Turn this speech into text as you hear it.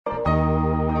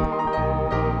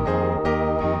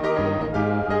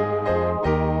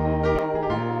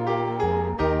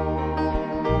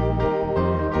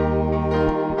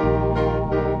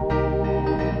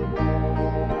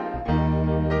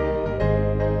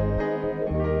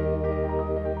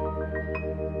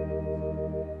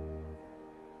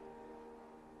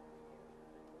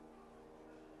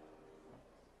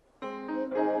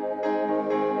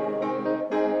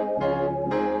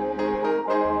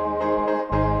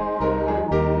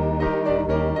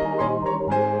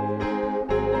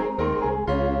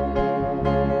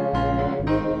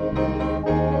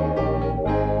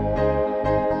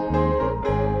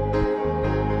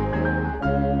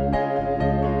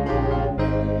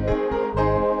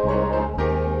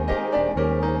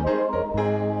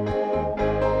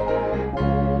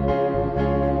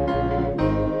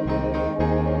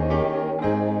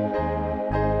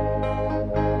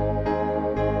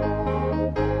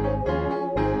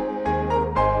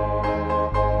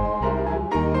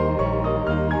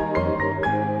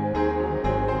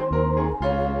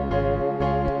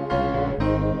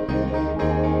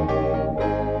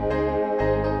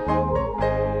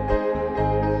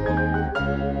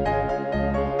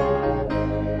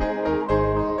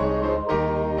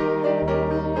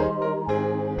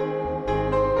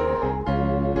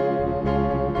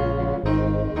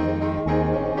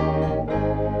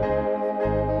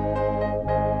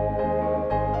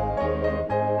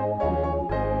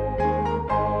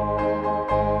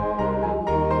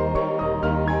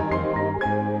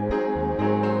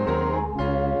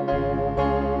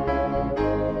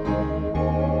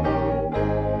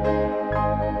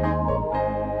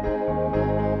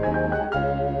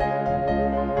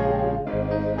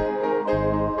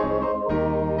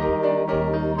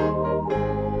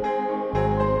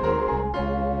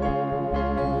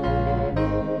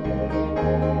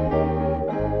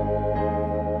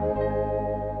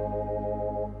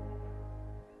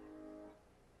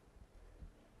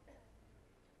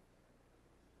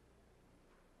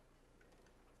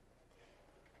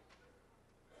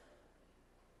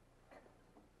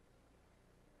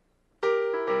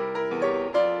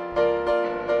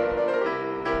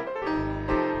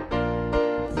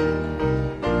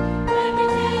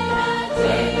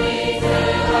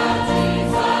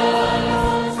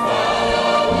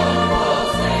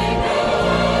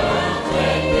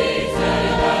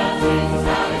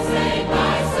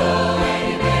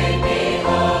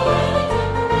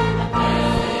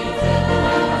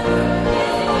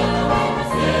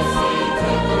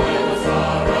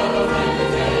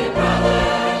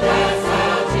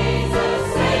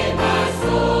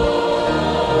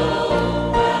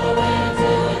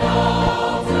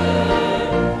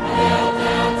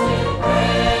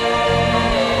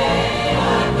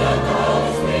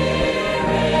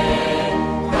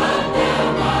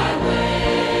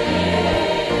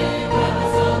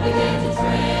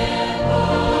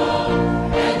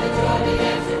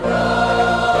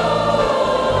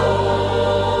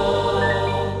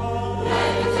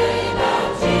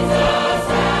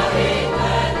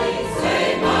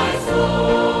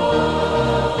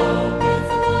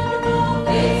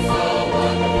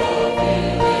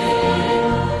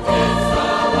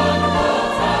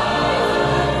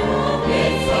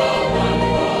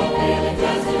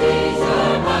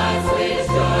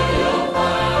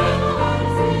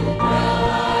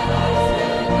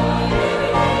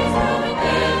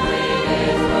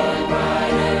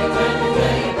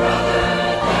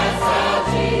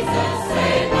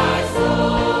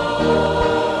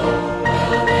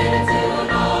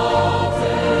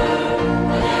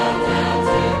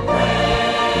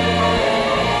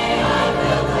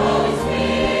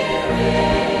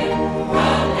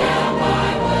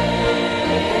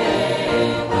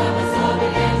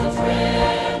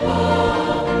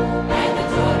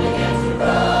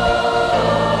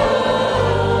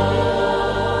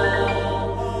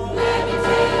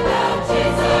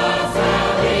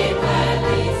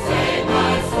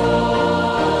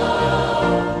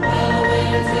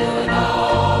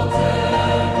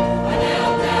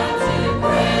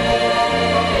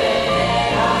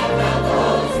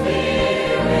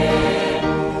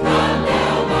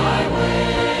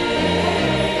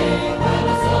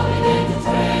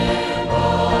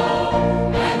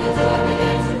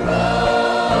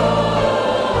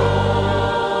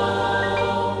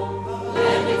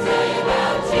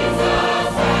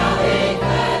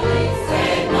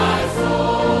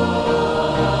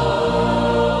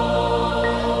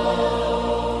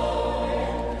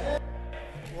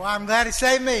I'm glad he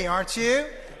saved me, aren't you?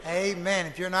 Amen.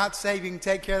 If you're not saved, you can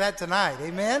take care of that tonight.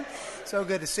 Amen. So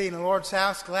good to see you in the Lord's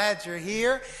house. Glad you're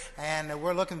here. And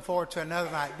we're looking forward to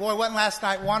another night. Boy, wasn't last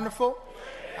night wonderful?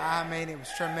 I mean, it was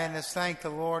tremendous. Thank the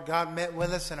Lord. God met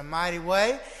with us in a mighty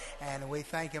way. And we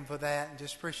thank him for that and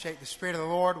just appreciate the Spirit of the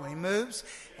Lord when he moves.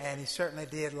 And he certainly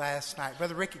did last night.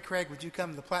 Brother Ricky Craig, would you come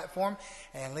to the platform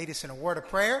and lead us in a word of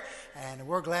prayer? And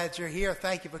we're glad you're here.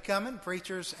 Thank you for coming.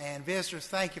 Preachers and visitors,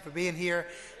 thank you for being here.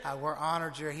 We're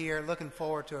honored you're here. Looking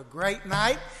forward to a great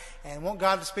night and want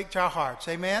God to speak to our hearts.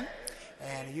 Amen.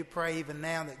 And you pray even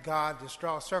now that God just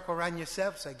draw a circle around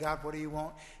yourself. Say, God, what do you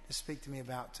want to speak to me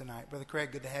about tonight? Brother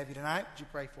Craig, good to have you tonight. Would you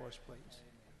pray for us, please?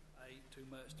 I ate too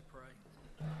much to pray.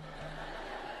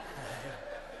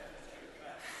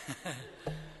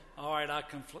 All right, I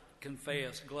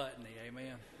confess gluttony,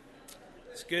 amen.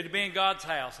 It's good to be in God's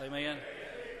house, amen.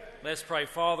 Let's pray.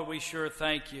 Father, we sure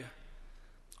thank you,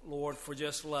 Lord, for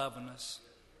just loving us.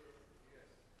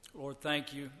 Lord,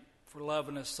 thank you for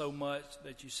loving us so much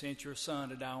that you sent your Son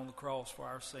to die on the cross for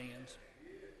our sins.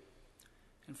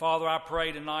 And Father, I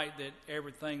pray tonight that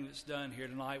everything that's done here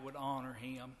tonight would honor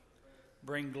him,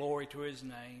 bring glory to his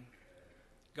name.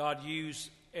 God, use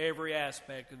every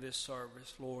aspect of this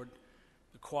service, Lord,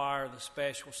 the choir, the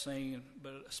special singing,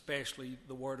 but especially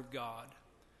the Word of God,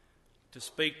 to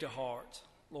speak to hearts.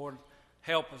 Lord,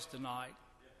 help us tonight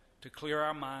to clear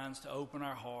our minds, to open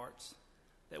our hearts,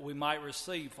 that we might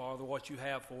receive, Father, what you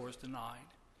have for us tonight.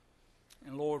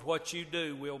 And Lord, what you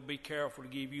do, we'll be careful to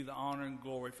give you the honor and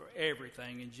glory for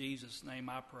everything. In Jesus' name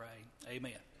I pray.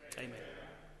 Amen. Amen.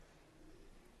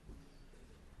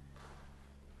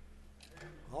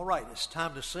 All right, it's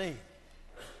time to sing.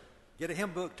 Get a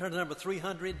hymn book, turn to number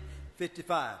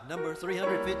 355. Number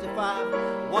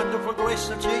 355, Wonderful Grace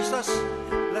of Jesus.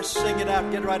 Let's sing it out,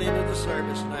 get right into the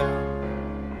service now.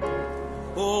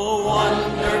 Oh,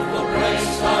 wonderful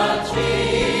grace of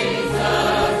Jesus,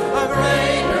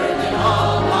 greater than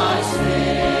all my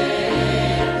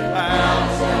sin. How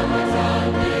shall my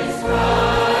tongue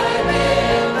describe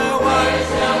it? The words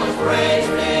shall with praise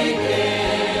begin.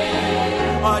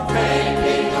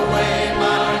 Taking away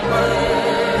my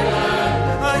burden,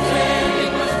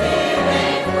 setting my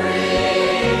spirit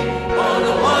free. Oh,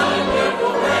 the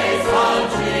wonderful grace of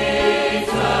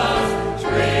Jesus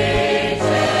reaches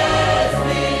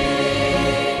me.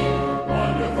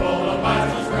 Wonderful, the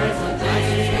matchless grace of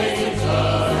Jesus,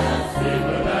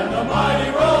 deeper than the mighty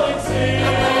rolling sea.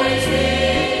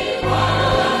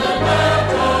 Higher than the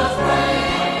mountains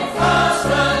range,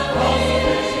 constant,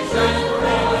 holy, she shines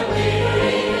forever me.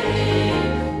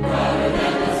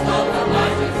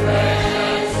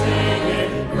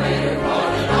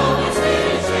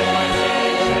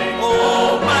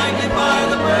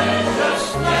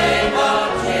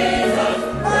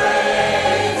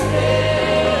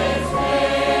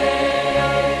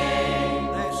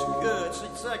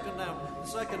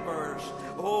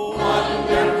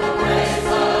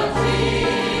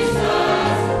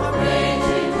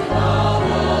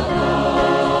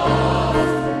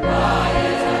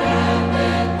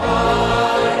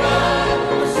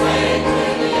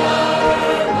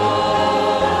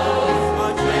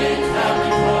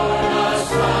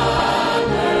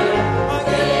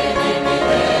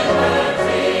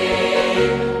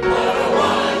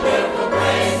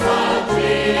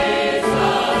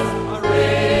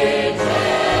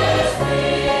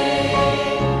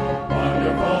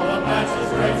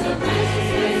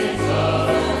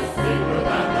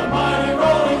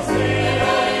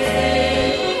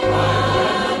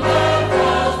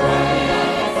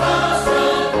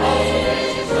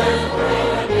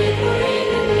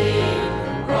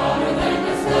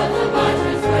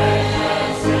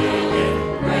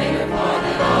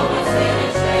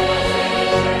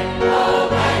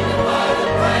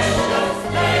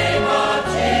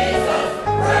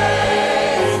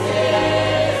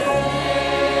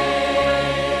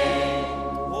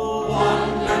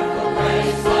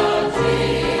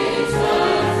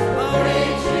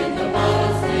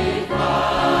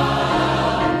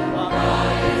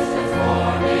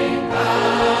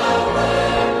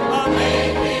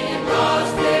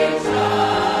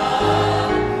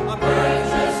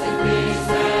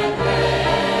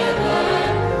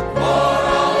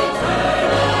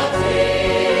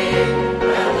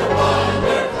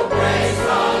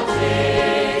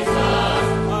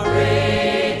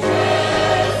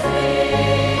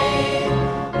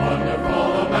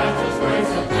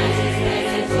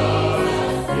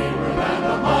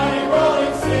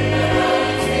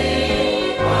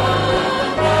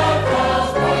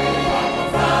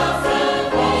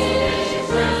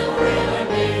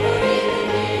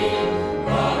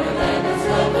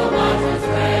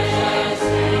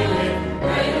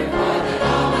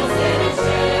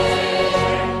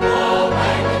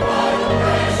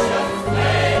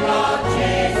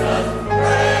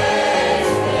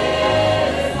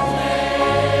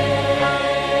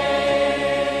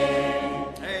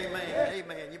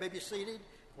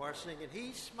 start singing,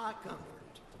 He's My Comfort.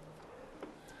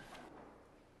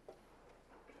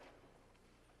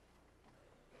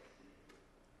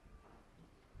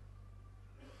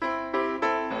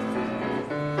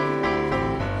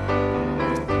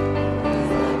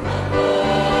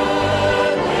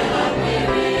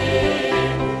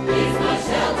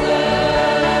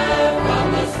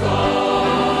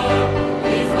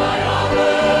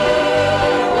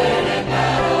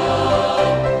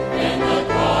 In the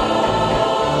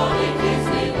cold, he keeps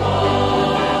me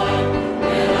warm.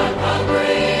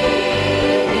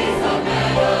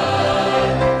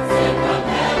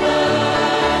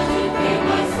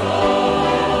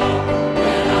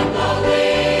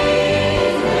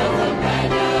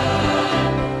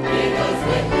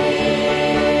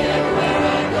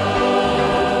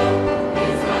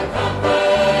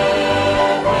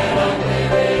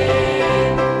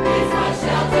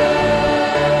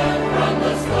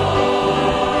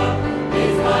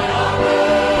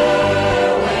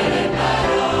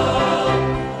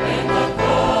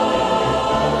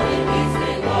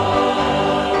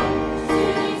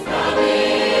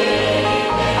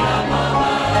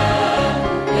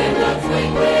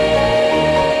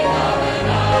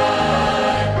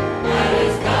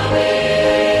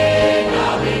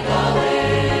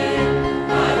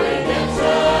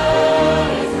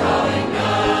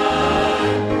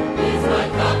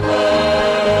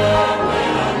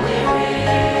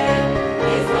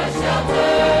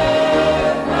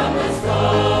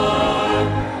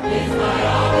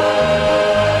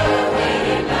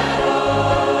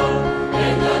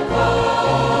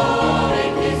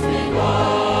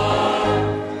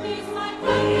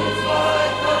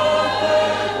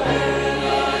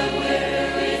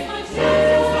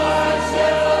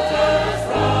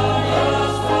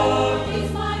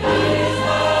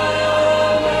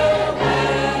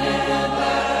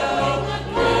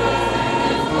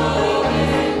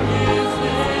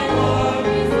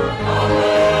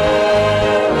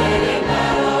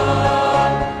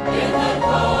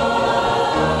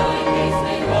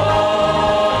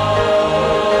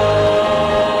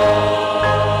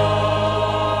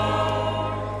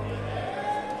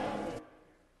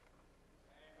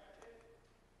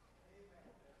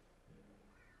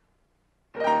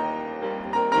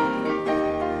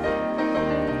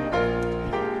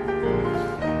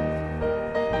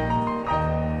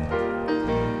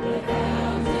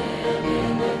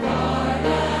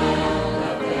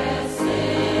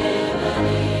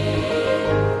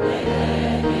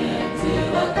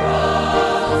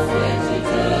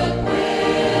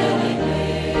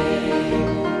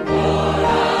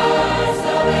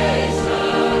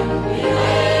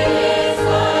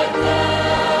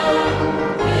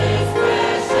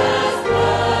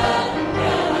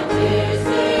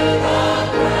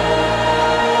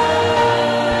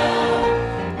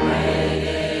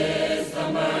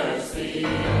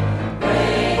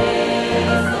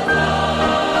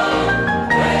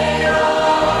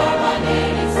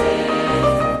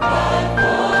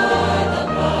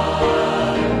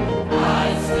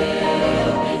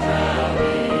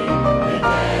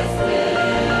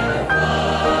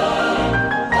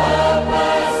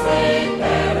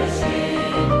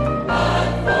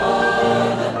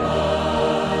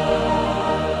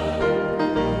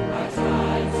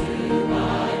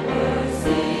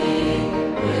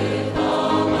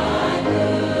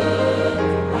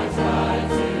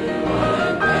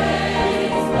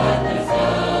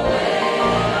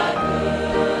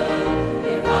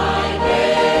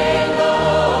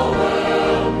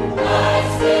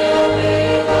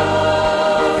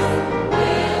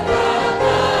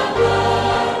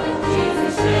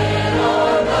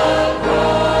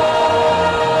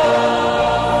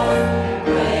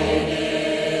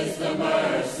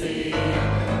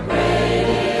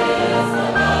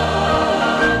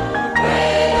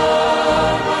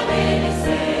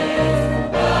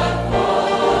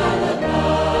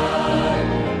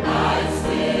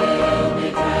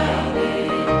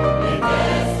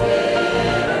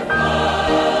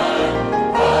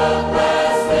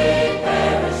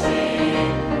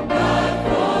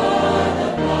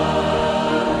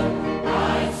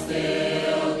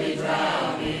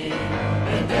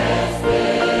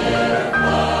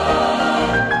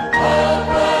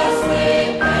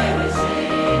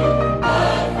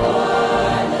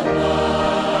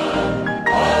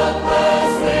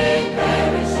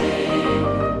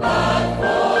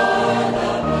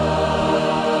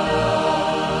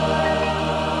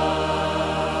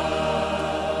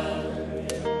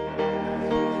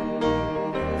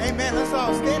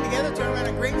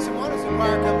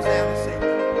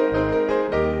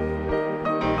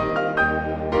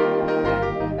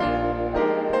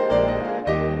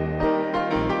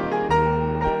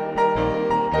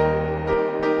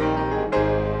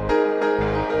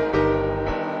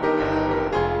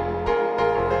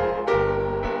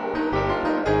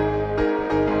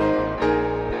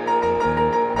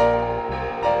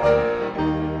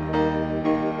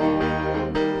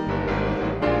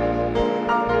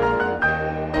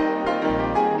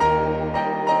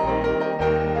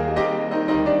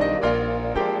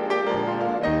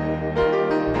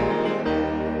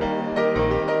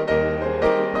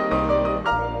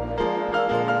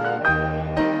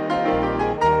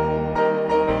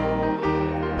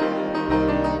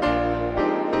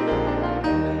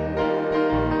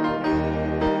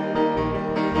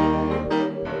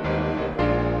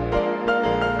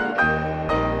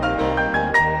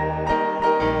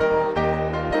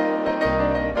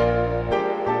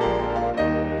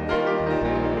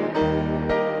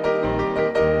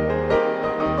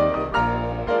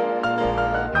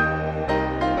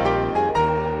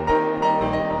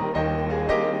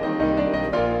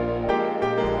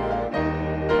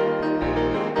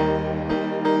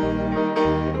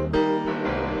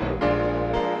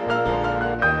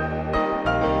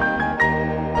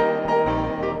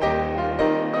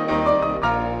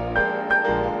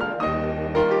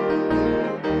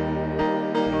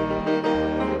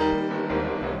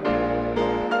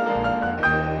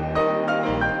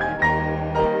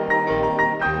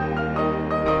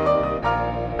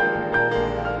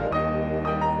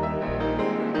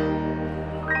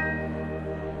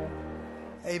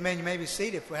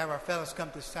 seated. If we have our fellows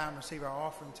come this time, receive our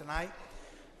offering tonight.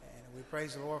 And we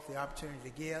praise the Lord for the opportunity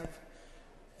to give.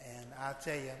 And I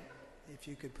tell you, if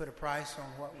you could put a price on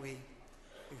what we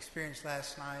experienced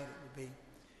last night, it would be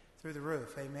through the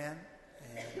roof. Amen.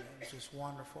 And it was just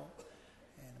wonderful.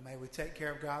 And may we take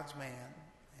care of God's man.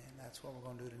 And that's what we're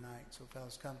going to do tonight. So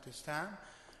fellows, come this time.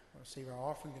 We'll receive our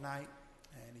offering tonight.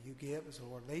 And you give as the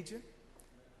Lord leads you.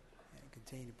 And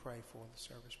continue to pray for the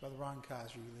service. Brother Ron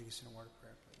Kaiser, you lead us in a word of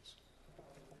prayer, please.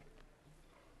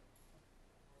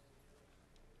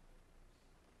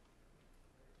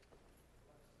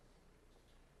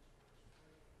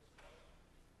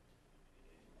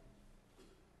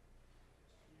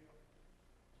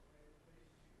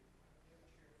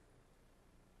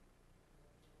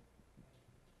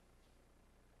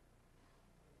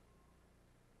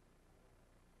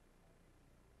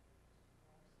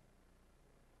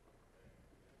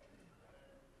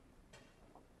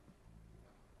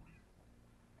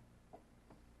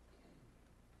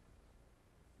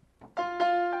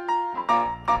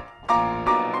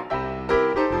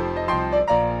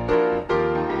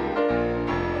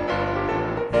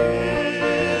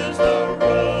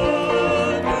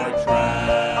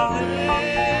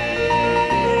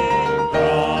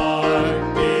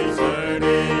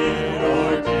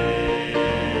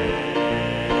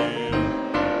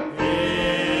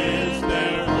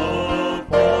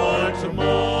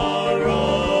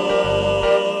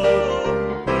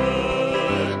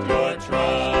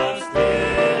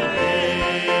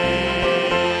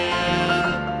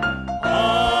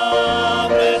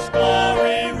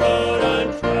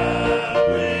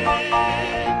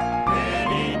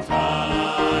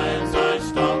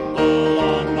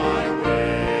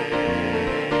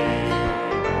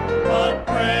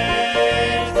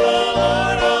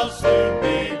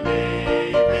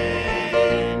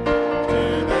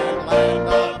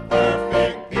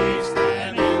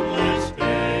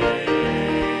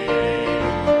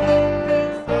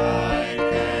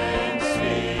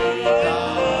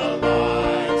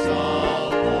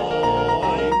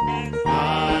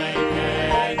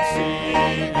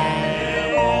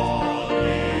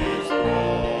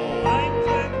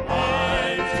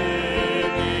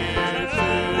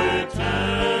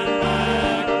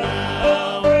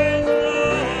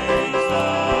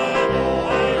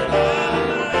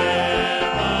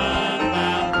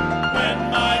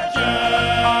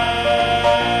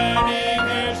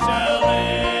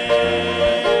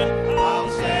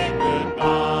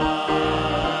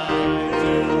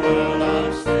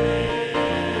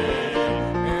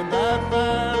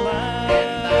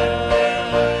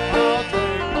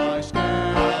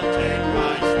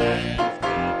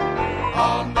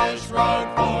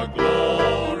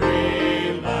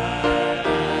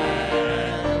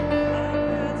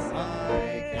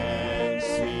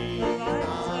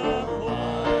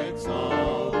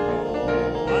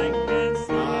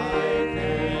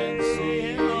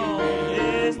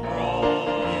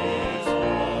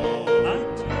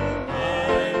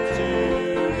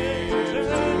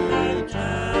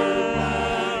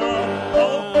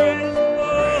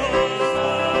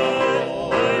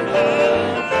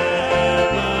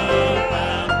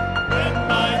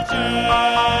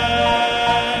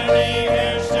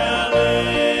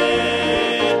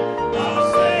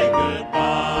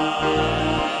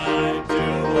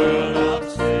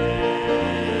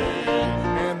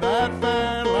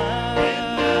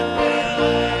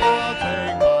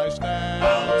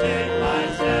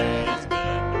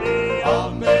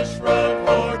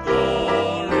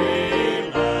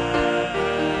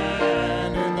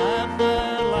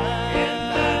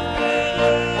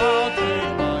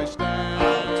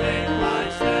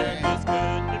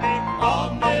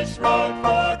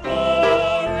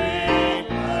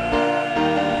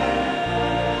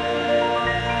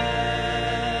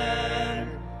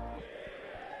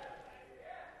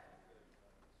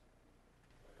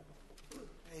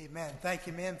 Thank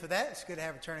you, men, for that. It's good to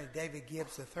have Attorney David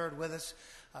Gibbs III with us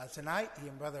tonight. He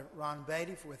and Brother Ron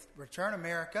Beatty with Return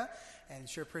America, and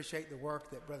sure appreciate the work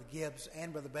that Brother Gibbs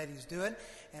and Brother Beatty is doing.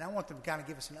 And I want them to kind of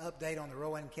give us an update on the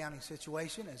Rowan County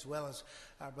situation, as well as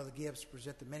Brother Gibbs to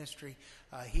present the ministry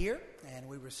here. And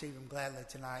we receive him gladly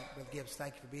tonight. Brother Gibbs,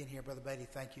 thank you for being here. Brother Beatty,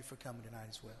 thank you for coming tonight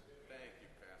as well.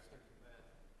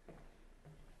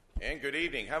 And good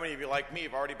evening. How many of you, like me,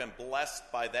 have already been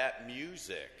blessed by that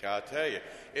music? I'll tell you,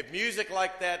 if music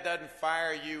like that doesn't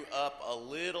fire you up a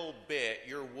little bit,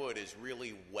 your wood is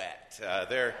really wet.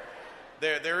 There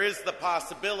is the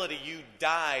possibility you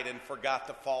died and forgot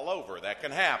to fall over. That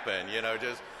can happen,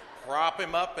 just prop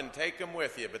him up and take him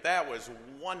with you. But that was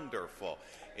wonderful.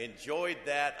 Enjoyed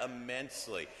that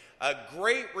immensely. A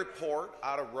great report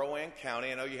out of Rowan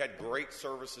County. I know you had great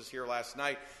services here last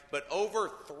night, but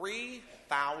over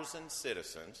 3,000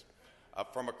 citizens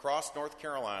from across North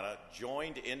Carolina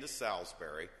joined into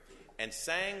Salisbury and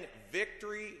sang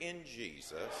Victory in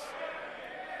Jesus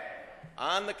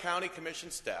on the county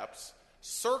commission steps,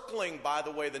 circling, by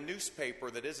the way, the newspaper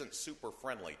that isn't super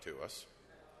friendly to us,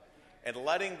 and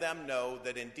letting them know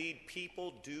that indeed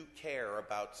people do care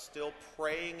about still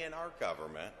praying in our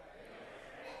government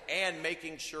and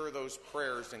making sure those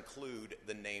prayers include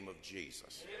the name of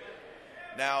Jesus.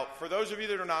 Now, for those of you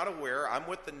that are not aware, I'm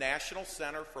with the National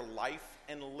Center for Life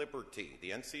and Liberty,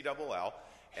 the NCLL,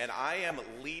 and I am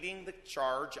leading the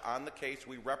charge on the case.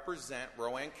 We represent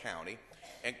Rowan County,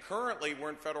 and currently we're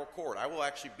in federal court. I will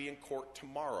actually be in court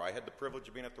tomorrow. I had the privilege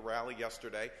of being at the rally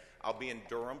yesterday. I'll be in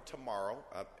Durham tomorrow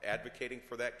advocating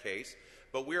for that case.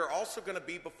 But we are also going to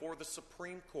be before the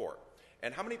Supreme Court.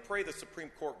 And how many pray the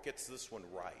Supreme Court gets this one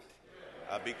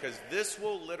right? Because this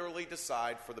will literally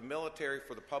decide for the military,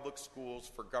 for the public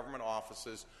schools, for government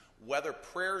offices, whether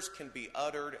prayers can be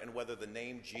uttered and whether the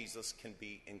name Jesus can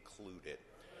be included.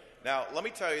 Now, let me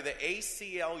tell you, the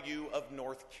ACLU of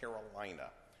North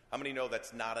Carolina, how many know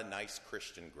that's not a nice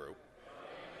Christian group?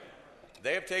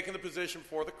 They have taken the position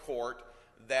before the court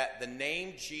that the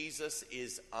name Jesus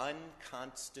is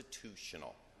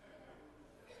unconstitutional.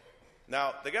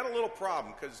 Now, they got a little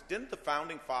problem because didn't the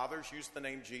founding fathers use the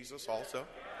name Jesus also?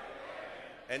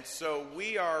 And so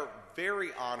we are very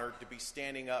honored to be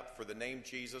standing up for the name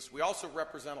Jesus. We also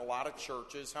represent a lot of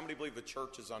churches. How many believe the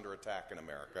church is under attack in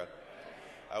America?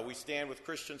 We stand with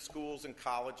Christian schools and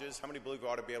colleges. How many believe we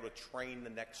ought to be able to train the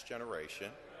next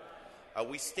generation?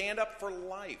 We stand up for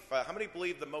life. How many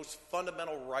believe the most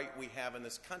fundamental right we have in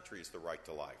this country is the right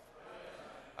to life?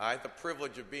 I had the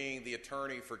privilege of being the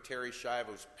attorney for Terry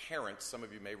Schiavo's parents. Some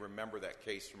of you may remember that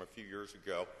case from a few years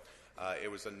ago.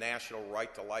 It was a national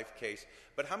right to life case.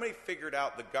 But how many figured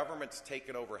out the government's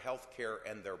taken over health care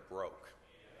and they're broke?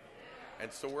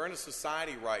 And so we're in a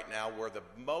society right now where the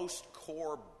most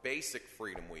core basic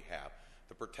freedom we have,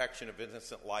 the protection of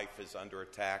innocent life, is under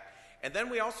attack. And then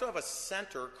we also have a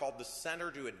center called the Center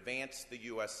to Advance the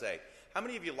USA. How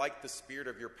many of you like the spirit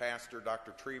of your pastor,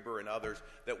 Dr. Trieber, and others,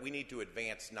 that we need to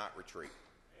advance, not retreat?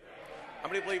 How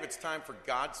many believe it's time for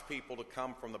God's people to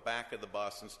come from the back of the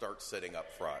bus and start sitting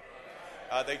up front?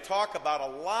 They talk about a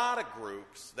lot of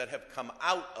groups that have come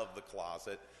out of the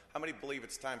closet. How many believe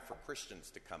it's time for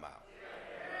Christians to come out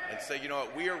and say, you know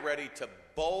what, we are ready to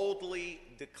boldly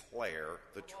declare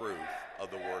the truth of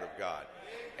the Word of God?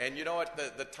 And you know what,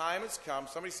 the time has come.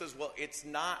 Somebody says, well, it's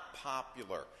not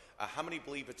popular. How many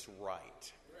believe it's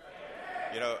right?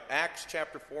 You know, Acts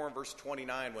chapter 4 and verse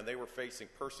 29, when they were facing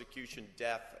persecution,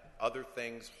 death, other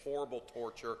things, horrible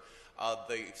torture,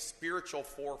 the spiritual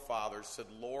forefathers said,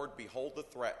 Lord, behold the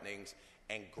threatenings,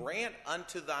 and grant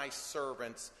unto thy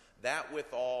servants that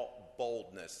with all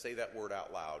boldness, say that word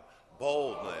out loud,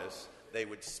 boldness, they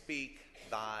would speak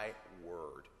thy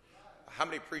word. How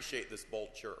many appreciate this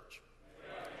bold church?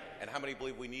 And how many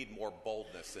believe we need more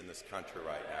boldness in this country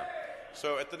right now?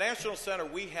 So at the National Center,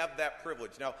 we have that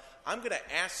privilege. Now, I'm going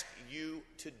to ask you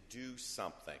to do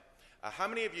something. How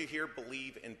many of you here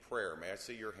believe in prayer? May I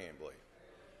see your hand, please?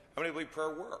 How many believe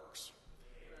prayer works?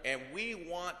 And we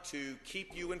want to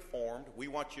keep you informed. We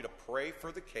want you to pray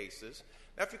for the cases.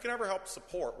 Now, if you can ever help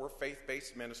support, we're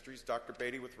faith-based ministries. Dr.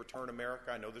 Beatty with Return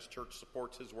America, I know this church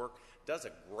supports his work, does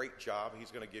a great job.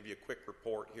 He's going to give you a quick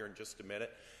report here in just a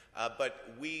minute.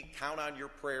 But we count on your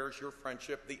prayers, your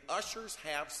friendship. The ushers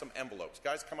have some envelopes.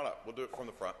 Guys, come on up. We'll do it from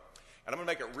the front. And I'm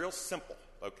going to make it real simple.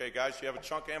 Okay, guys, you have a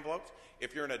chunk of envelopes.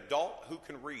 If you're an adult who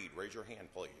can read, raise your hand,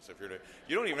 please.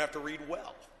 You don't even have to read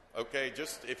well. Okay,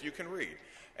 just if you can read.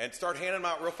 And start handing them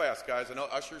out real fast, guys. I know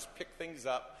ushers pick things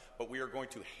up, but we are going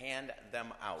to hand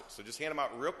them out. So just hand them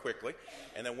out real quickly.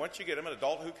 And then once you get them, an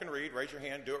adult who can read, raise your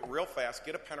hand, do it real fast.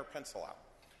 Get a pen or pencil out.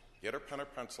 Get her pen or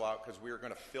pencil out because we are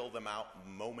going to fill them out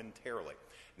momentarily.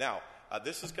 Now,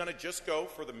 this is going to just go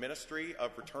for the Ministry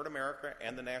of Return America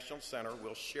and the National Center.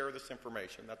 We'll share this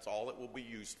information. That's all it will be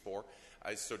used for.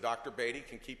 So Dr. Beatty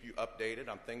can keep you updated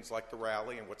on things like the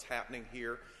rally and what's happening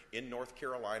here in North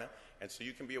Carolina. And so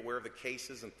you can be aware of the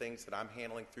cases and things that I'm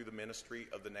handling through the Ministry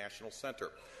of the National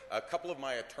Center. A couple of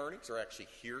my attorneys are actually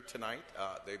here tonight.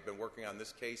 They've been working on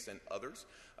this case and others.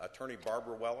 Attorney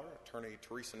Barbara Weller, Attorney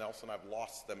Teresa Nelson. I've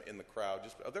lost them in the crowd.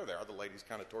 There they are, the ladies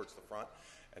kind of towards the front.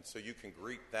 And so you can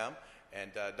greet them.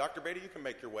 And Dr. Beatty, you can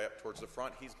make your way up towards the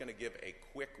front. He's going to give a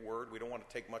quick word. We don't want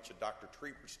to take much of Dr.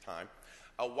 Trieber's time.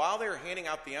 While they're handing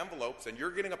out the envelopes and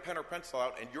you're getting a pen or pencil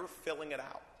out and you're filling it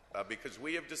out, because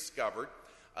we have discovered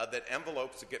that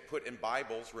envelopes that get put in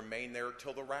Bibles remain there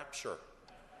till the rapture.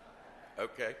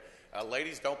 Okay?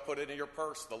 Ladies, don't put it in your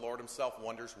purse. The Lord himself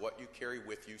wonders what you carry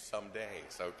with you some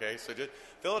days. Okay? So just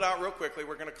fill it out real quickly.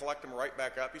 We're going to collect them right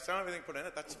back up. You don't have anything put in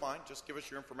it, that's fine. Just give us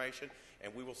your information,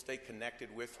 and we will stay connected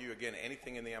with you. Again,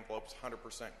 anything in the envelopes, 100%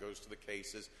 goes to the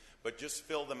cases. But just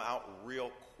fill them out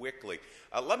real quickly.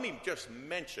 Let me just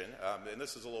mention, and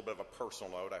this is a little bit of a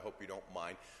personal note, I hope you don't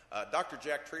mind. Dr.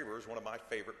 Jack Trieber is one of my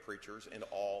favorite preachers in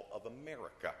all of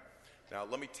America. Now,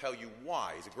 let me tell you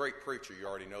why. He's a great preacher. You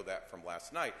already know that from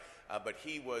last night. But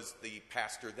he was the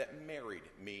pastor that married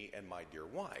me and my dear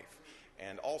wife.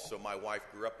 And also, my wife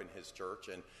grew up in his church,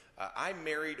 and I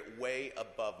married way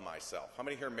above myself. How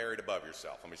many here married above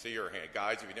yourself? Let me see your hand.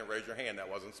 Guys, if you didn't raise your hand, that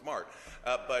wasn't smart.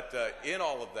 But in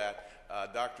all of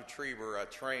that, Dr. Trieber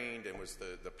trained and was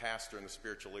the pastor and the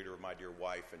spiritual leader of my dear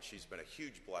wife, and she's been a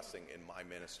huge blessing in my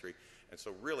ministry. And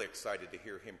so really excited to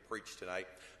hear him preach tonight.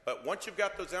 But once you've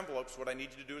got those envelopes, what I need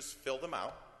you to do is fill them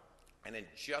out. And in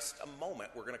just a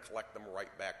moment, we're going to collect them right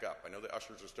back up. I know the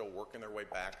ushers are still working their way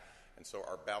back. And so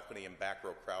our balcony and back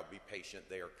row crowd, be patient.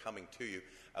 They are coming to you.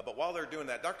 But while they're doing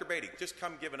that, Dr. Beatty, just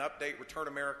come give an update. Return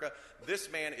America. This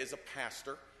man is a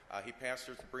pastor. He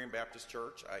pastors the Berean Baptist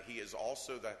Church. He is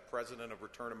also the president of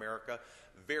Return America.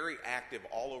 Very active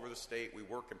all over the state. We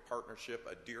work in partnership.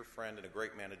 A dear friend and a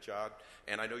great man of God.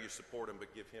 And I know you support him,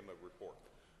 but give him a report.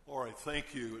 All right,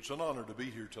 thank you. It's an honor to be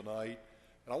here tonight.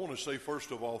 And I want to say,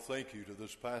 first of all, thank you to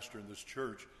this pastor and this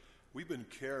church. We've been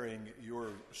carrying your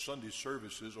Sunday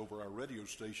services over our radio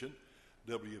station,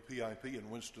 WPIP in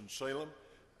Winston-Salem,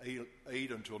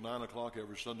 8 until 9 o'clock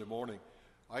every Sunday morning.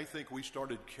 I think we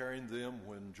started carrying them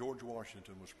when George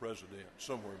Washington was president,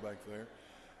 somewhere back there.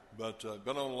 But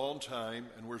been on a long time,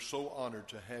 and we're so honored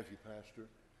to have you, Pastor,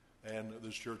 and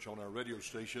this church on our radio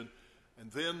station. And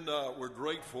then we're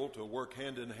grateful to work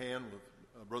hand in hand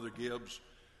with Brother Gibbs.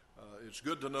 It's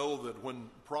good to know that when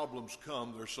problems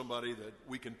come, there's somebody that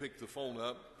we can pick the phone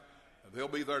up. They'll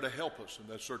be there to help us, and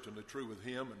that's certainly true with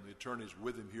him, and the attorney's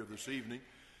with him here this evening.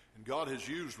 And God has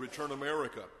used Return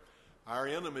America. Our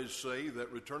enemies say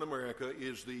that Return America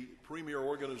is the premier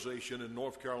organization in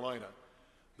North Carolina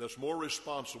that's more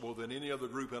responsible than any other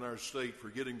group in our state for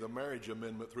getting the marriage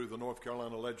amendment through the North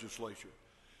Carolina legislature.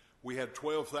 We had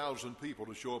 12,000 people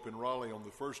to show up in Raleigh on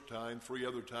the first time. 3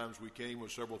 other times we came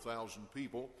with several thousand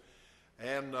people.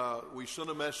 And we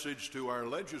sent a message to our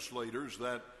legislators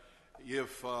that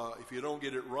if you don't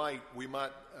get it right, we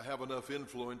might have enough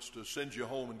influence to send you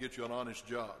home and get you an honest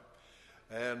job.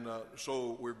 And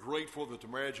so we're grateful that the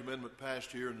marriage amendment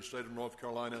passed here in the state of North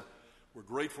Carolina. We're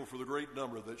grateful for the great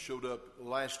number that showed up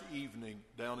last evening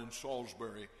down in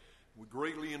Salisbury. We're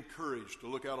greatly encouraged to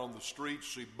look out on the streets,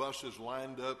 see buses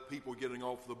lined up, people getting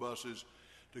off the buses,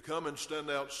 to come and stand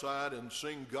outside and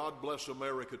sing God Bless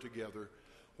America together.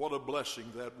 What a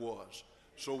blessing that was.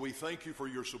 So we thank you for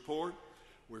your support.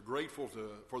 We're grateful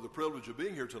for the privilege of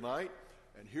being here tonight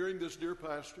and hearing this dear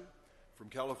pastor from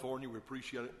California. We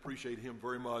appreciate him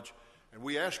very much. And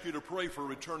we ask you to pray for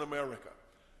Return America.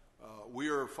 We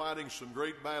are fighting some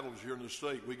great battles here in the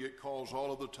state. We get calls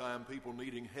all of the time, people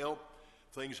needing help,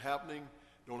 things happening.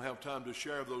 Don't have time to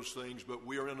share those things, but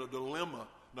we are in a dilemma,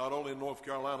 not only in North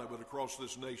Carolina, but across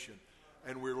this nation.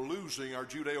 And we're losing our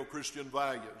Judeo-Christian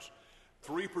values.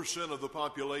 3% of the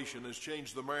population has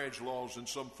changed the marriage laws in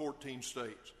some 14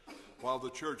 states, while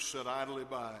the church sat idly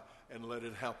by and let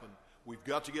it happen. We've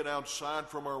got to get outside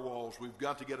from our walls. We've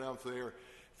got to get out there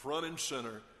front and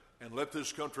center and let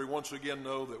this country once again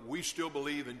know that we still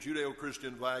believe in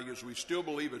Judeo-Christian values. We still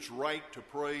believe it's right to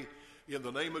pray in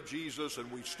the name of Jesus,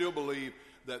 and we still believe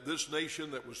that this nation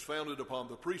that was founded upon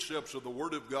the precepts of the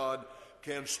Word of God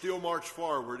can still march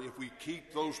forward if we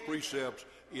keep those precepts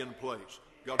in place.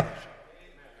 God bless you.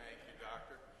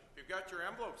 Got your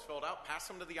envelopes filled out, pass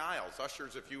them to the aisles.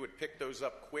 Ushers, if you would pick those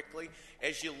up quickly.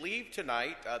 As you leave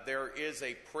tonight, there is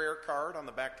a prayer card on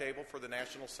the back table for the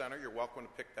National Center. You're welcome to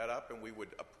pick that up, and we would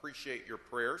appreciate your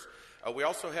prayers. We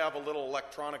also have a little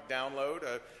electronic download.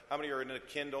 How many are into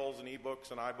Kindles and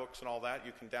ebooks and iBooks and all that?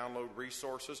 You can download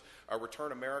resources.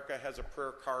 Return America has a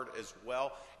prayer card as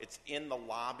well. It's in the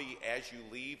lobby as you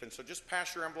leave, and so just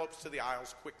pass your envelopes to the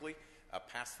aisles quickly.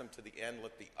 Pass them to the end.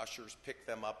 Let the ushers pick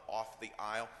them up off the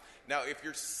aisle. Now, if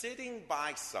you're sitting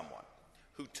by someone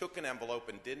who took an envelope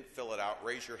and didn't fill it out,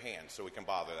 raise your hand so we can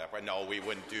bother that. No, we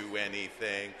wouldn't do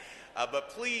anything. But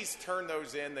please turn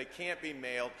those in. They can't be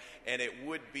mailed, and it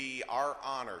would be our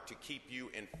honor to keep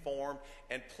you informed.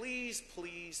 And please,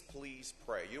 please, please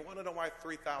pray. You want to know why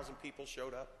 3,000 people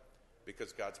showed up?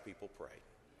 Because God's people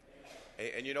prayed.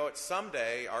 And you know what?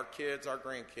 Someday our kids, our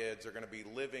grandkids are going to be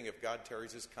living, if God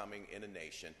tarries his coming, in a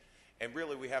nation. And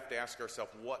really we have to ask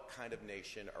ourselves, what kind of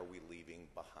nation are we leaving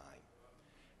behind?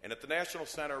 And at the National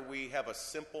Center we have a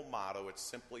simple motto. It's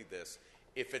simply this: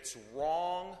 if it's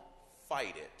wrong,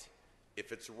 fight it.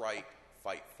 If it's right,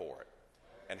 fight for it.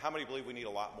 And how many believe we need a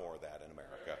lot more of that in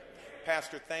America?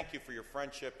 Pastor, thank you for your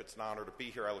friendship. It's an honor to be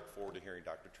here. I look forward to hearing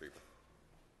Dr. Trieber.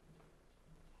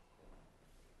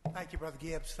 Thank you, Brother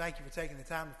Gibbs. Thank you for taking the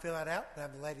time to fill that out. We'll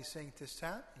have the ladies sing at this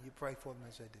time, and you pray for them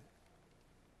as they do.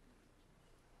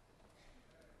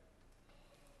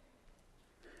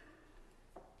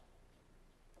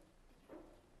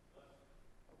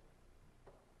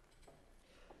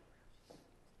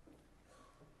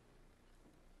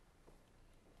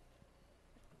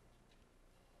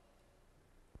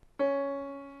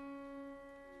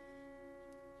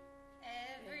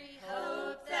 Every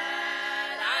hope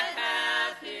that I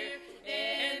have here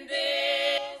in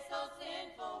this so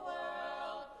sinful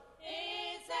world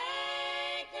is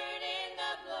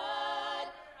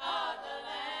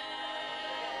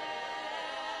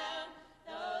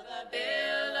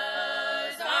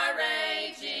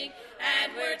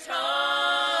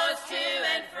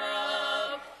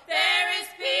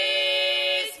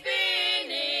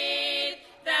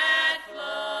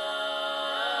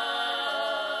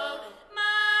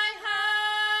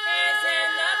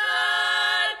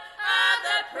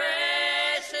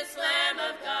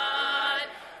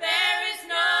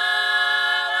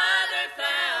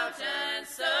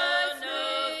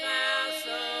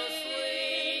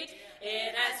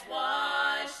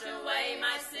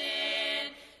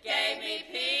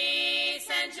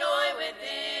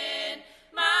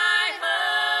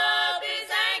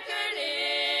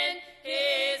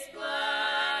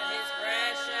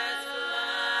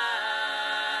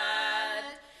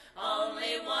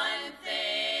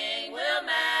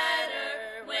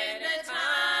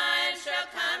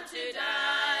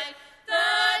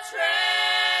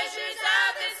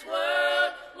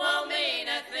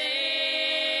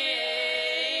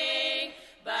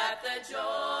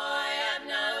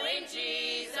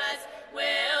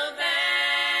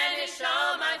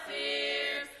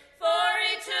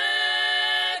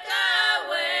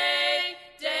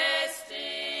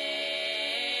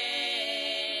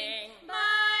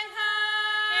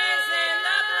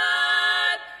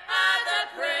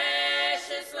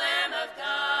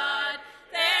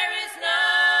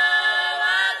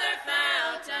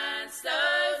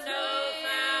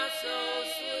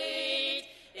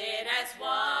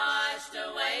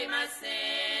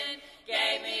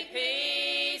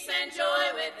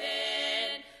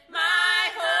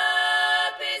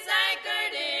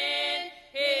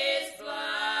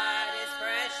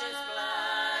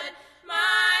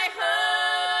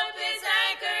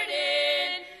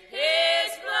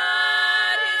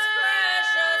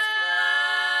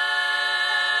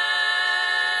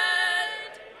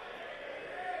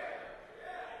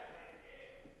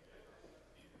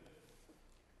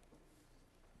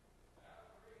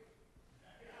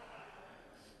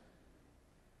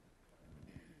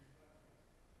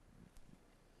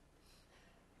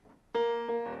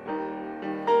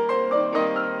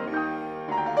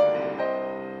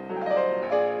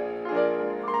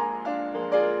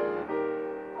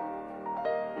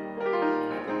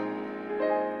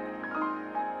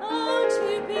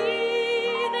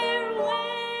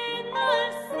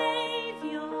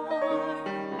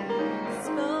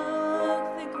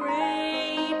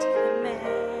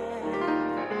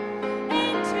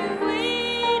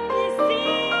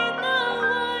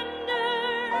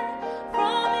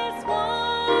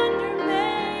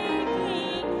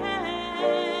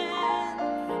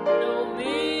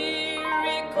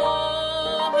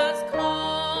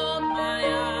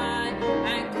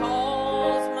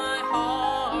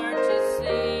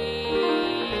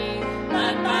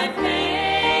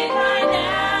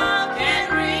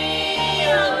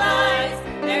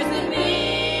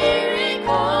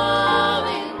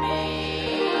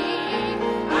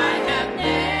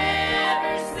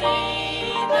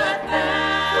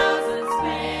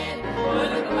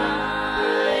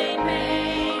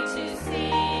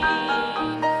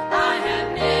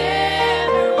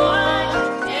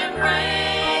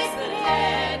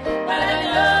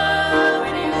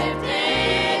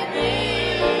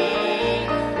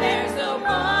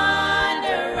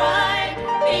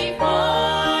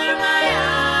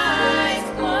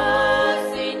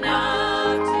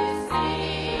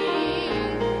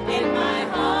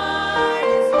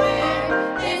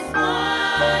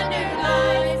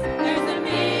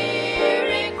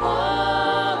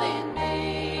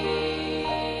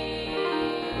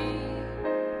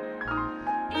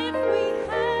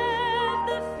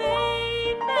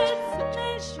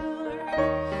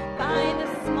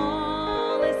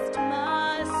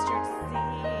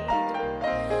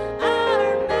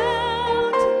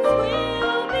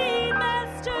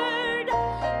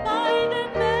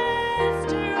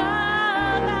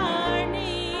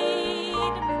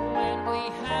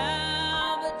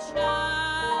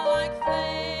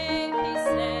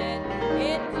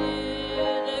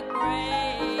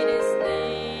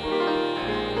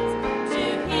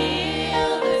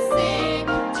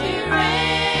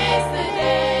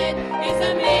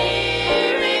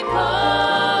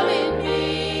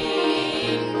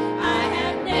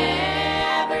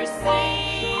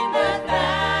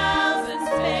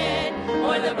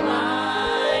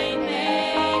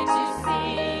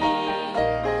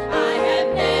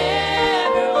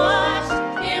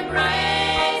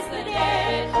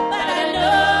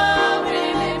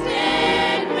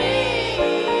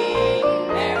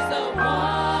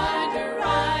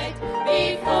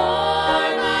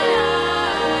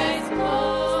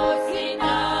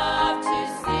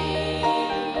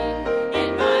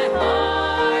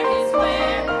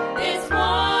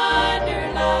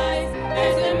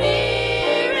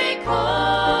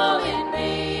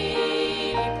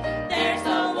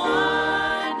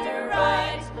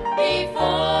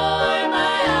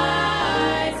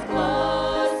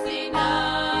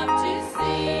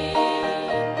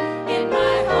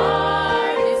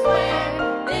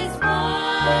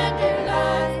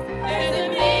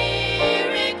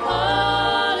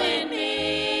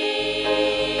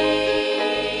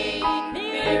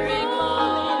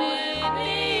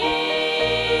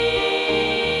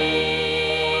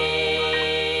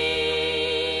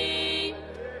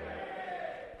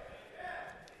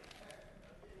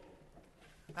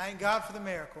Thank God for the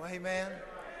miracle. Amen.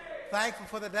 Thankful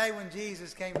for the day when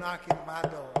Jesus came knocking at my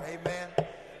door. Amen.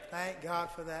 Thank God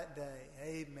for that day.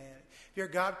 Amen. If you're a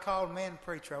God-called man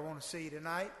preacher, I want to see you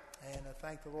tonight. And I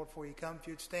thank the Lord for you come. If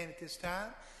you'd stand at this time.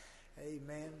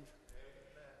 Amen.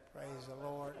 Praise the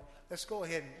Lord. Let's go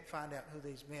ahead and find out who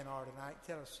these men are tonight.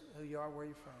 Tell us who you are, where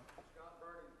you're from.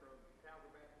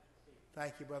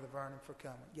 Thank you, Brother Vernon, for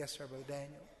coming. Yes, sir, Brother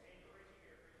Daniel.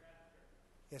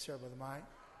 Yes, sir, Brother Mike.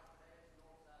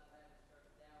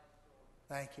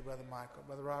 Thank you, Brother Michael.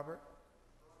 Brother Robert.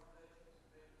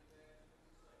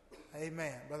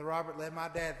 Amen. Brother Robert led my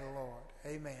dad to the Lord.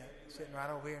 Amen. Sitting right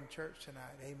over here in church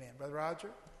tonight. Amen. Brother Roger.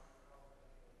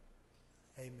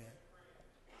 Amen.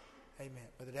 Amen.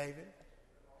 Brother David.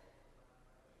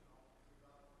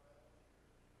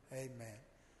 Amen.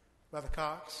 Brother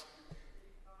Cox.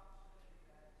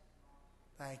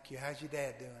 Thank you. How's your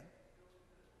dad doing?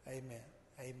 Amen.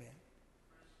 Amen.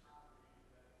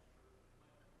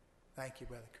 Thank you,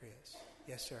 Brother Chris.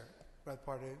 Yes, sir. Brother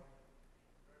Pardue.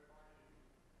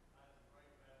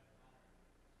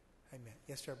 Amen.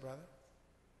 Yes, sir, brother.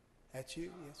 That's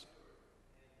you? Yes, sir.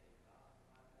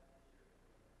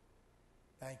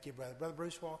 Thank you, brother. Brother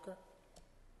Bruce Walker.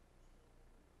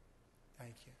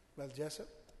 Thank you. Brother Jessup.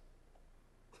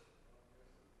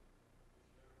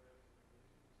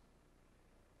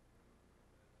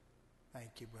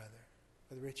 Thank you, brother.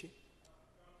 Brother Richie.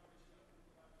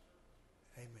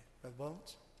 Amen. Brother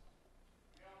Bones.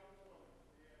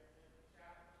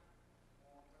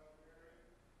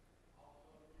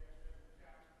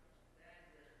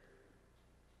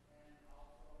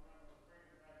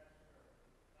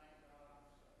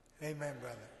 Amen,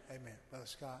 brother. Amen. Brother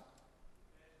Scott.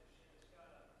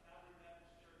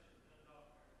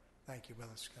 Thank you,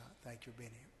 Brother Scott. Thank you for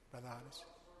being here. Brother Otis.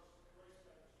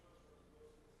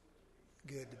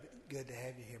 Good to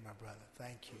have you here, my brother.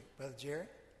 Thank you. Brother Jerry.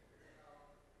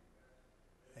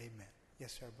 Amen.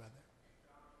 Yes, sir, brother.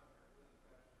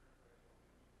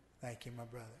 Thank you, my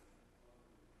brother.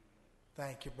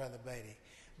 Thank you, Brother Beatty.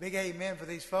 Big amen for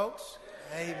these folks.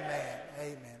 Amen.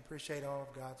 Amen. Appreciate all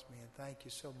of God's men. Thank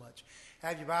you so much.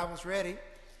 Have your Bibles ready.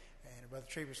 And Brother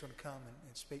Trieber's going to come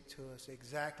and speak to us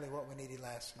exactly what we needed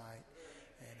last night.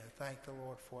 And thank the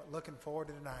Lord for it. Looking forward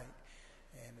to tonight.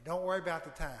 And don't worry about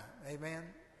the time. Amen.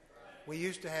 We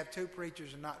used to have two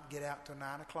preachers and not get out till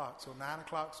 9 o'clock. So 9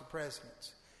 o'clock's the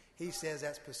president's. He says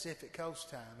that's Pacific Coast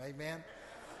time. Amen.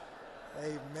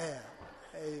 Amen.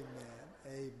 Amen.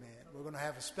 Amen. We're going to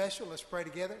have a special. Let's pray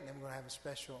together. And then we're going to have a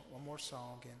special, one more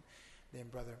song. And then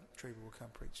Brother Trieber will come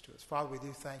preach to us. Father, we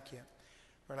do thank you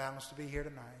for allowing us to be here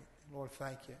tonight. Lord,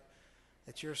 thank you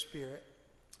that your Spirit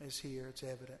is here. It's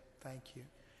evident. Thank you.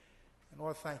 And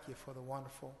Lord, thank you for the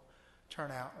wonderful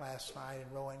turnout last night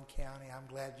in Rowan County. I'm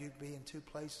glad you'd be in two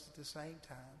places at the same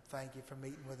time. Thank you for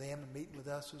meeting with them and meeting with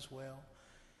us as well.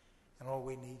 And Lord,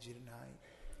 we need you tonight.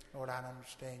 Lord, I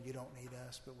understand you don't need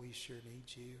us, but we sure need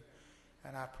you.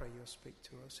 And I pray you'll speak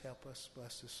to us. Help us.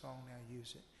 Bless this song now.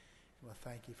 Use it. And we'll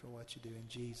thank you for what you do in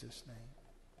Jesus' name.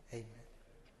 Amen.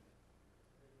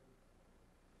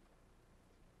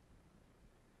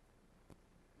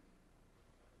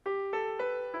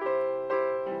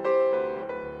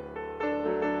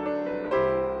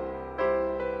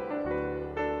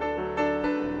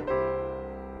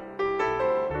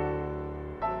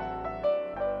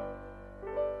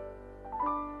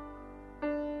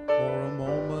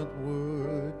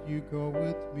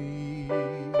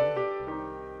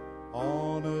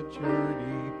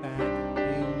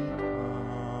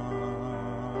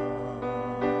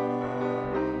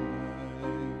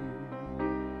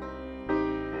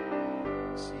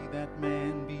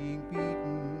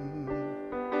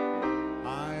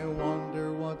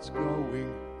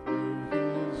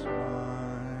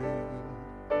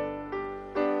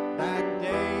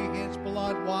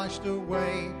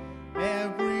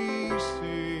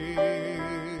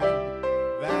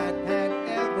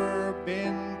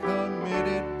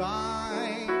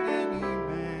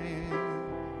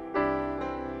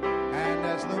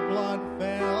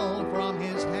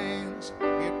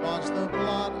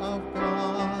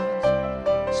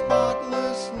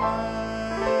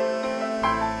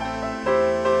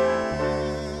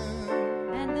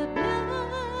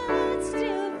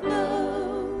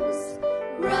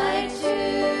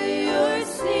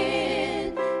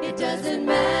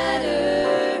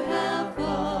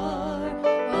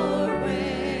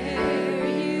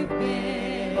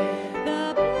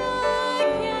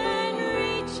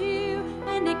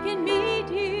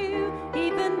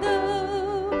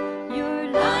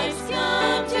 Your life's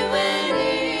come to an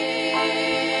end.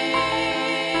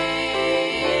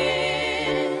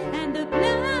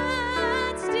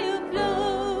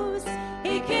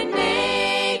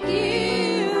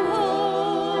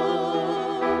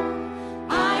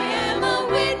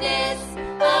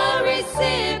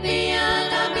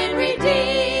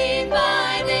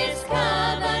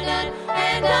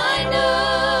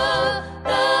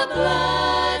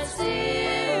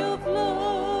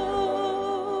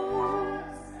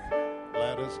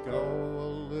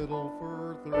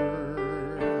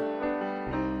 author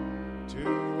to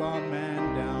a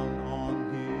man down on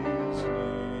his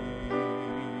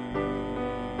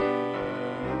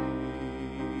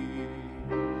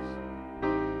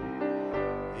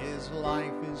knees. His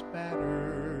life is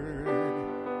battered,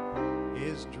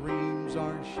 his dreams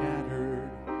are shattered,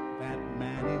 that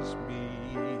man is me.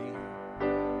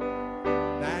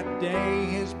 That day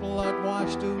his blood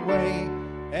washed away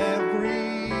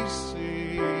every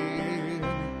sin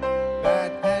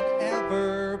that had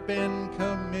ever been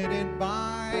committed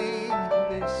by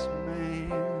this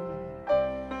man.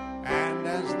 And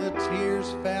as the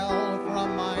tears fell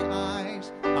from my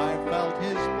eyes, I felt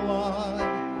his blood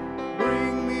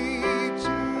bring me to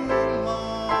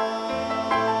life.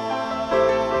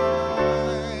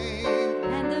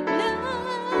 And the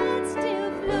blood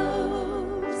still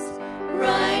flows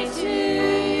right to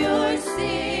your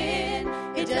sin.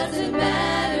 It doesn't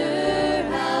matter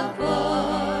how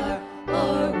far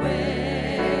or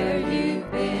where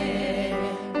you've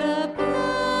been. The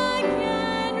blood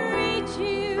can reach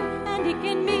you and it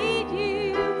can meet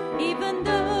you, even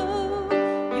though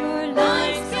your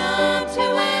life's come to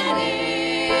an end.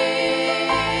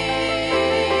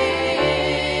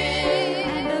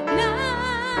 And the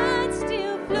blood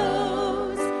still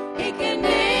flows. It can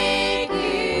make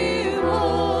you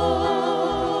whole.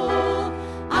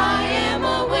 I am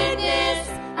a witness,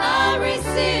 a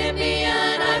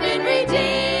recipient. I've been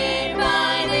redeemed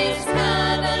by this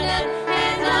covenant,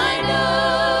 and I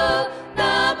know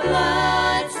the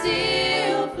blood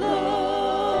still flows.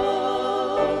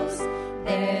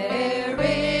 There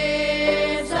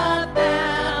is a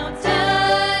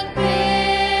fountain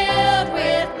filled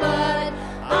with blood.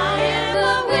 I am a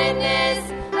witness,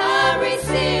 a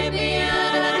recipient.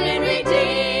 I've been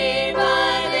redeemed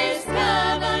by this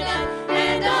covenant,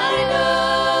 and I know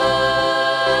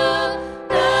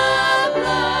the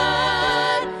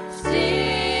blood still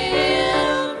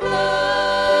flows.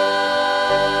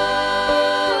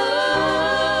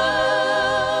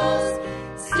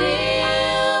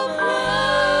 Still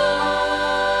flows.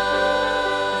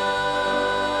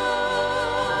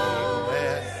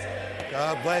 Amen.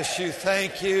 God bless you.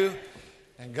 Thank you.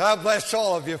 And God bless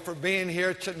all of you for being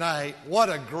here tonight. What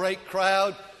a great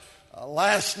crowd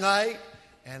last night.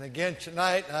 And again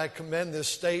tonight, I commend this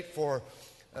state for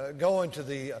going to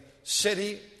the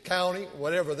city, county,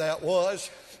 whatever that was.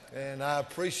 And I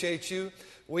appreciate you.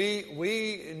 We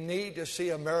need to see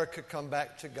America come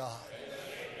back to God.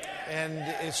 And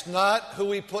it's not who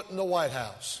we put in the White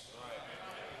House.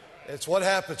 It's what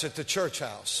happens at the church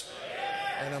house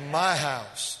and in my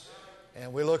house.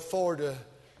 And we look forward to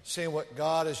seeing what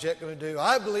God is yet going to do.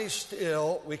 I believe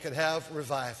still we could have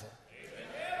revival.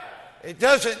 It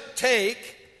doesn't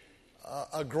take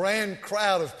a grand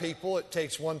crowd of people. It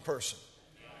takes one person.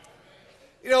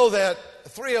 You know that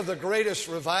three of the greatest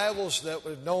revivals that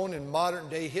we've known in modern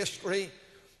day history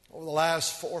over the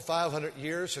last 400 or 500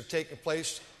 years have taken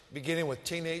place beginning with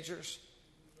teenagers,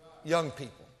 young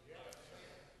people.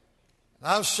 And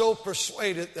I'm so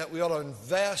persuaded that we ought to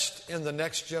invest in the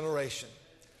next generation.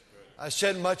 I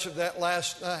said much of that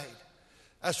last night.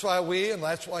 That's why we, and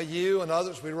that's why you and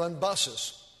others, we run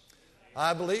buses.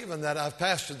 I believe in that. I've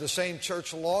pastored the same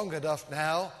church long enough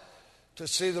now to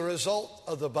see the result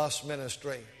of the bus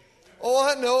ministry. Oh,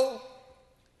 I know.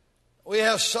 We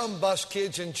have some bus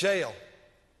kids in jail.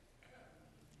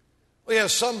 We have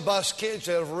some bus kids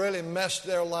that have really messed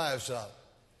their lives up.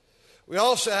 We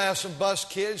also have some bus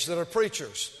kids that are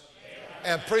preachers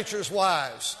and preachers'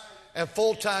 wives and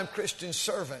full-time Christian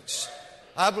servants.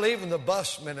 I believe in the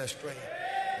bus ministry.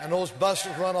 And those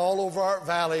buses run all over our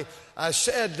valley. I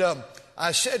said to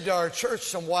our church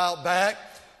some while back,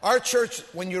 our church,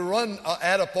 when you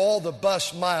add up all the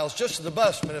bus miles, just the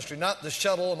bus ministry, not the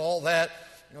shuttle and all that.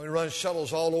 You know, we run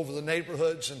shuttles all over the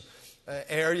neighborhoods and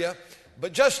area.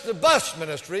 But just the bus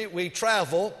ministry, we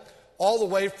travel all the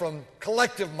way from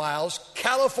collective miles,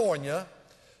 California,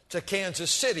 to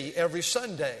Kansas City every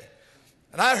Sunday.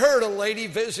 And I heard a lady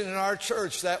visiting our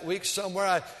church that week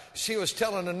somewhere. She was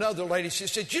telling another lady, she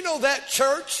said, you know that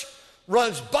church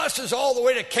runs buses all the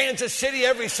way to Kansas City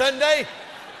every Sunday?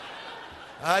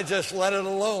 I just let it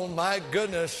alone. My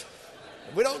goodness.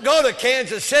 We don't go to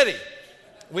Kansas City.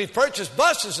 We've purchased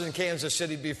buses in Kansas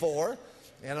City before,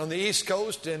 and on the East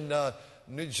Coast in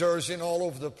New Jersey and all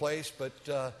over the place, but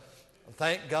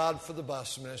thank God for the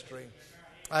bus ministry.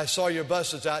 I saw your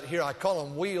buses out here. I call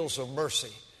them Wheels of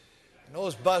Mercy. And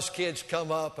those bus kids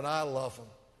come up, and I love them.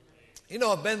 You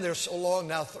know, I've been there so long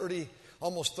now,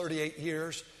 almost 38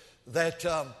 years, that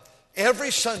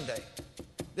every Sunday,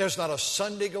 there's not a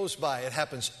Sunday goes by. It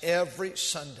happens every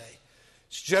Sunday.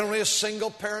 It's generally a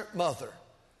single-parent mother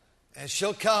And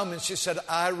she'll come and she said,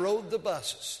 I rode the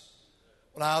buses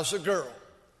when I was a girl.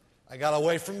 I got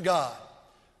away from God.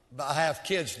 But I have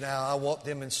kids now. I want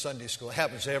them in Sunday school. It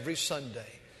happens every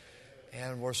Sunday.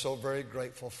 And we're so very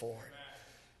grateful for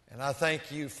it. And I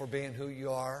thank you for being who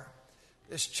you are.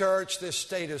 This church, this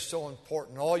state is so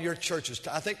important. All your churches,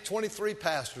 I think 23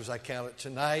 pastors I counted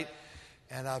tonight.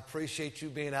 And I appreciate you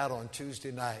being out on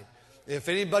Tuesday night. If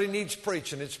anybody needs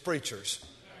preaching, it's preachers.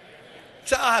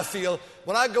 That's how I feel.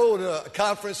 When I go to a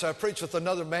conference, I preach with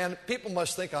another man, people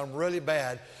must think I'm really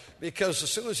bad because as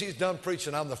soon as he's done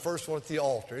preaching, I'm the first one at the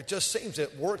altar. It just seems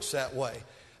it works that way.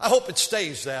 I hope it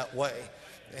stays that way.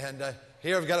 And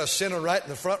here I've got a sinner right in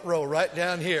the front row, right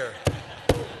down here.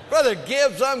 Brother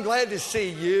Gibbs, I'm glad to see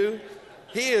you.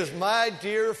 He is my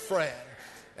dear friend.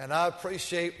 And I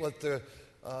appreciate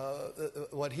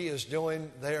what he is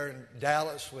doing there in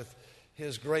Dallas with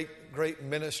his great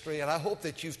ministry. And I hope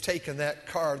that you've taken that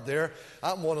card there.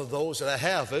 I'm one of those that I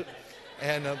have it.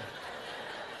 And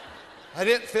I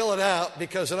didn't fill it out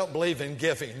because I don't believe in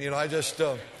giving. You know, I just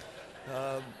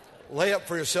lay up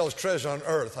for yourselves treasure on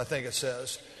earth, I think it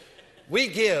says. We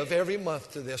give every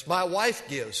month to this. My wife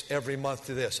gives every month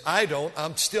to this. I don't.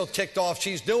 I'm still ticked off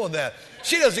she's doing that.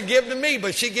 She doesn't give to me,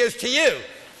 but she gives to you.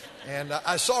 And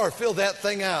I saw her fill that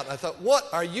thing out. I thought, what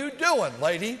are you doing,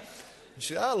 lady? And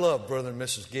she said, I love Brother and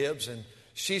Mrs. Gibbs. And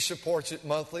she supports it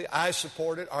monthly. I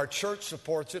support it. Our church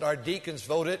supports it. Our deacons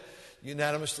vote it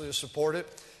unanimously to support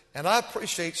it. And I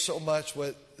appreciate so much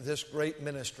what this great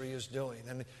ministry is doing.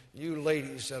 And you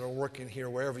ladies that are working here,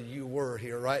 wherever you were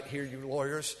here, right here, you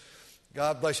lawyers,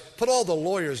 God bless you. Put all the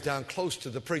lawyers down close to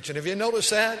the preaching. Have you noticed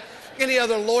that? Any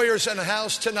other lawyers in the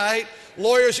house tonight?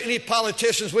 Lawyers, any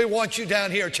politicians, we want you down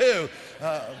here too.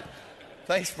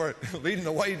 Thanks for leading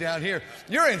the way down here.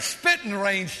 You're in spitting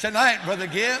range tonight, Brother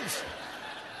Gibbs.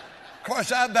 Of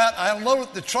course, I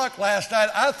unloaded the truck last night.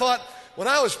 I thought, when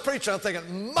I was preaching, I'm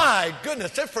thinking, my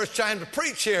goodness, that's the first time to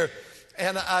preach here.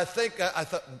 And I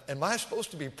thought, am I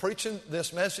supposed to be preaching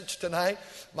this message tonight?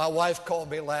 My wife called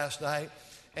me last night.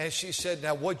 And she said,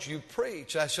 now, what'd you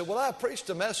preach? I said, well, I preached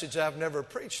a message I've never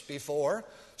preached before.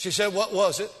 She said, what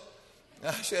was it?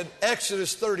 I said,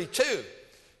 Exodus 32.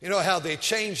 You know how they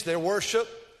changed their worship?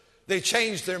 They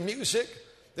changed their music.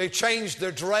 They changed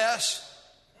their dress.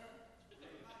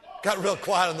 Got real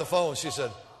quiet on the phone. She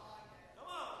said,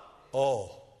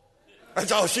 oh.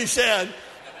 That's all she said.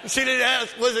 She didn't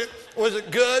ask, was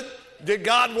it good? Did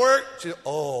God work? She said,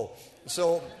 oh.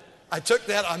 So I took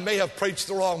that. I may have preached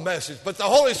the wrong message, but the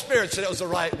Holy Spirit said it was the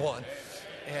right one.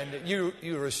 And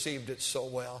you received it so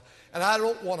well. And I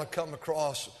don't want to come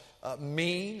across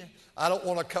mean. I don't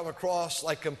want to come across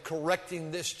like I'm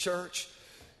correcting this church.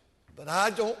 But I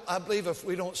believe if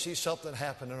we don't see something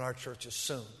happen in our churches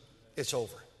soon, it's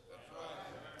over.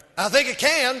 I think it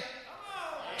can.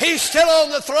 He's still on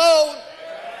the throne.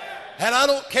 And I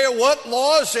don't care what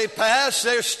laws they pass,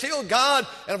 there's still God.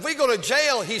 And if we go to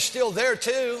jail, He's still there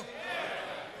too.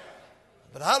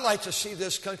 But I'd like to see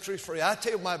this country free. I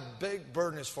tell you, my big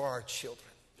burden is for our children,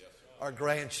 our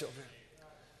grandchildren.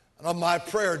 And on my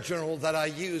prayer journal that I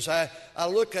use, I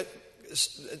look at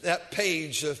that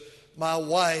page of my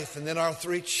wife and then our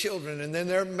 3 children and then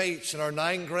their mates and our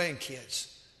 9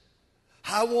 grandkids.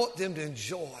 I want them to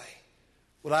enjoy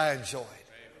what I enjoyed.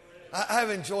 I've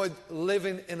enjoyed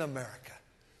living in America,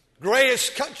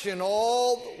 greatest country in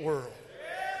all the world.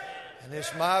 And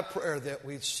it's my prayer that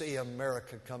we'd see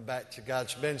America come back to God.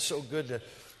 It's been so good to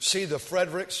see the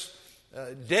Fredericks.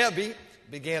 Debbie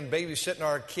began babysitting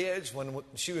our kids when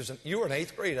you were in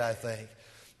 8th grade, I think.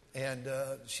 And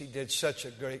she did such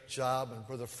a great job. And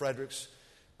Brother Fredericks,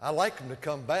 I like them to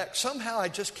come back. Somehow I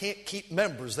just can't keep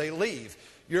members. They leave.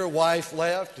 Your wife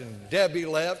left and Debbie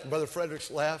left and Brother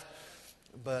Fredericks left.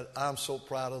 But I'm so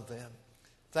proud of them.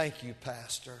 Thank you,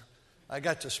 Pastor. I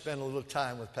got to spend a little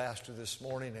time with Pastor this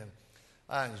morning, and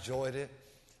I enjoyed it.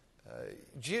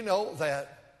 Do you know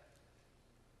that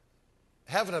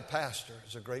having a pastor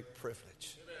is a great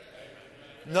privilege?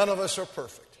 None of us are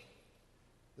perfect.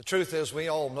 The truth is, we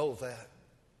all know that.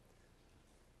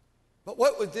 But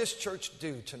what would this church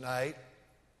do tonight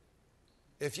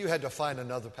if you had to find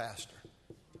another pastor?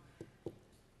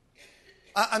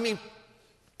 I mean,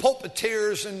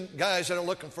 pulpiteers and guys that are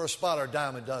looking for a spot are a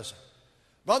dime a dozen.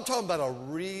 But I'm talking about a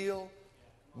real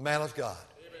man of God.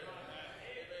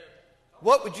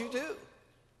 What would you do?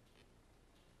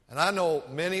 And I know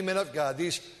many men of God.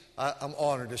 I'm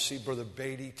honored to see Brother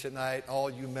Beatty tonight, all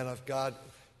you men of God.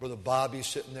 Brother Bobby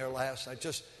sitting there last night.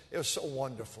 It was so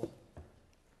wonderful.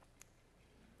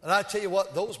 And I tell you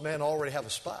what, those men already have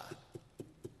a spot.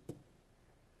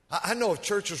 I know of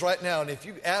churches right now, and if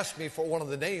you ask me for one of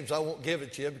the names, I won't give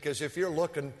it to you, because if you're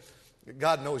looking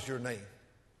God knows your name.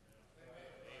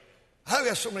 I've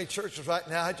got so many churches right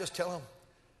now, I just tell them,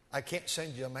 I can't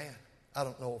send you a man. I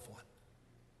don't know of one.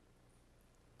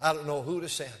 I don't know who to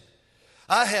send.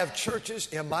 I have churches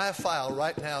in my file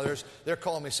right now. They're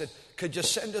calling me and said, could you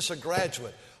send us a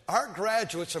graduate? Our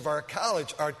graduates of our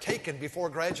college are taken before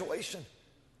graduation.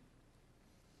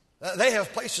 They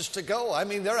have places to go. I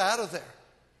mean, they're out of there.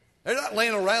 They're not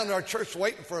laying around our church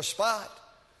waiting for a spot.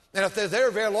 And if they're there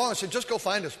very long, I said, just go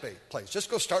find a place. Just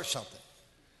go start something.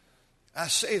 I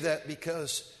say that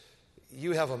because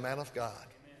you have a man of God.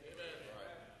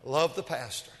 Love the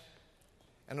pastor.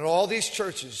 And in all these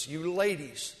churches, you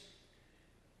ladies,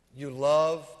 you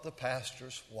love the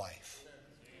pastor's wife.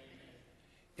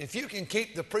 If you can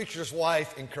keep the preacher's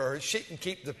wife encouraged, she can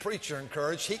keep the preacher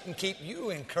encouraged, he can keep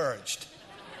you encouraged.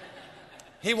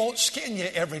 He won't skin you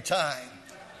every time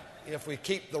if we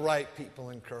keep the right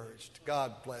people encouraged.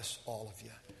 God bless all of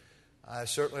you. I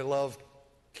certainly love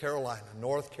Carolina,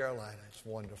 North Carolina. It's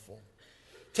wonderful.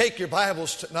 Take your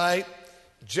Bibles tonight,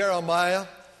 Jeremiah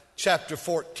chapter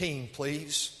 14,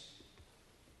 please.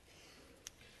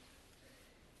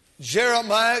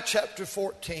 Jeremiah chapter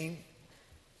 14.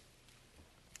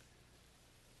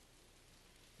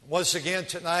 Once again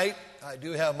tonight, I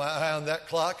do have my eye on that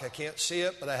clock. I can't see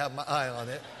it, but I have my eye on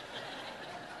it.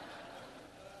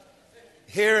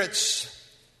 Here it's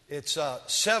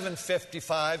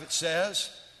 7:55, it says.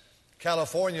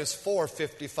 California is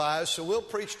 4:55, so we'll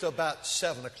preach to about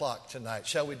 7 o'clock tonight.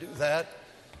 Shall we do that?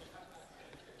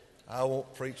 I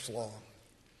won't preach long.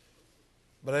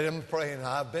 But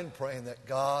I've been praying that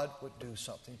God would do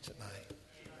something tonight.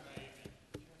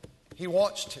 He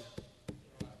wants to.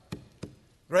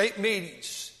 Great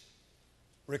meetings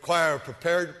require a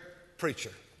prepared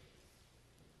preacher.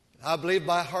 I believe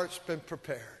my heart's been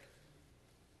prepared.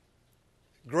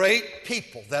 Great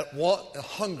people that want a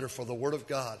hunger for the Word of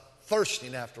God,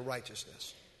 thirsting after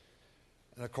righteousness.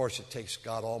 And of course, it takes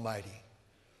God Almighty.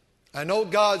 I know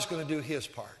God's going to do His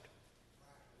part.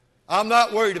 I'm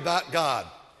not worried about God.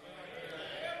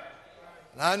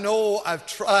 And I know I've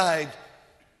tried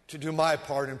to do my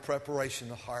part in preparation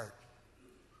of the heart.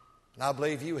 And I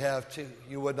believe you have too.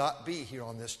 You would not be here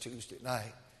on this Tuesday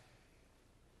night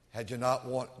had you not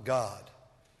want God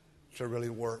to really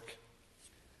work.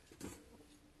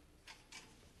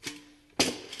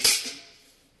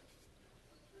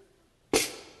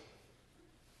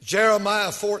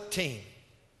 Jeremiah 14.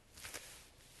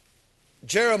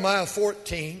 Jeremiah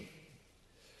 14.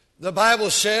 The Bible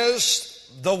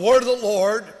says, the word of the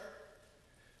Lord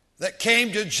that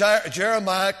came to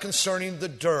Jeremiah concerning the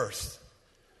dearth.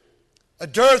 A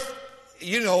dearth,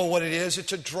 you know what it is,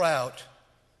 it's a drought.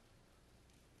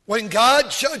 When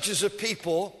God judges a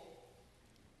people,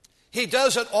 He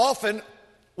does it often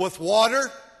with water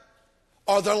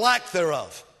or the lack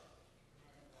thereof,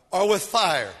 or with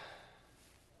fire.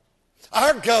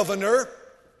 Our governor,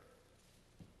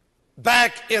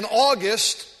 back in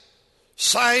August,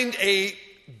 signed a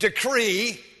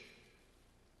decree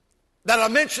that I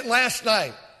mentioned last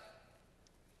night,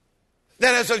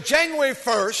 that as of January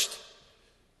 1st,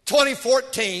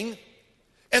 2014,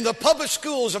 in the public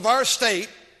schools of our state,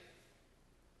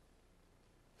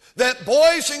 that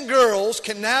boys and girls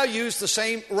can now use the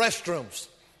same restrooms.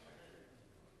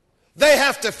 They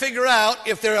have to figure out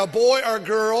if they're a boy or a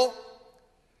girl,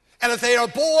 and if they are a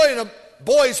boy in a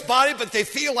boy's body, but they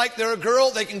feel like they're a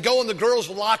girl, they can go in the girls'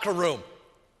 locker room.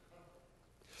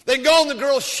 They can go in the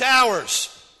girls' showers.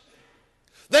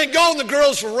 They can go in the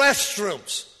girls'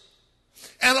 restrooms.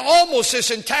 And almost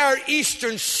this entire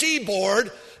eastern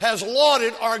seaboard has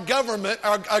lauded our government,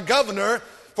 our governor,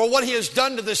 for what he has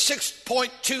done to the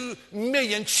 6.2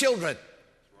 million children.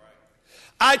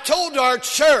 I told our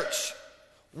church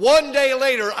one day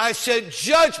later, I said,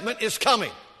 judgment is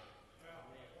coming.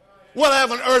 We'll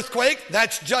have an earthquake,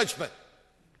 that's judgment.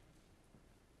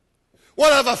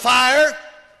 We'll have a fire,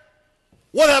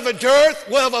 we'll have a dearth,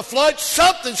 we'll have a flood,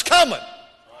 something's coming.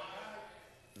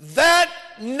 That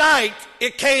night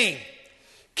it came.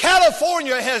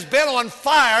 California has been on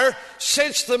fire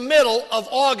since the middle of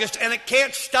August, and it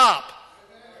can't stop.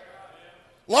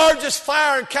 Largest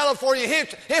fire in California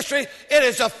history. It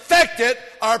has affected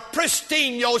our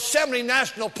pristine Yosemite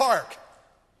National Park.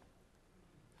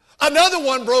 Another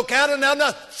one broke out, and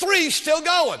now 3 still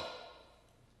going.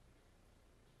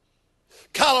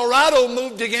 Colorado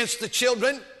moved against the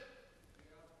children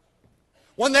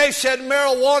when they said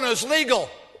marijuana is legal.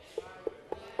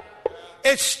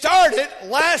 It started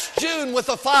last June with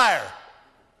a fire.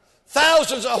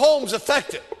 Thousands of homes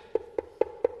affected.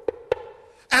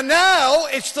 And now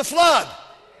it's the flood.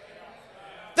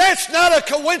 That's not a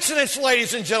coincidence,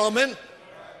 ladies and gentlemen.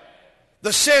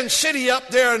 the Sin City up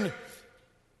there in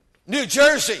New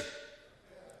Jersey.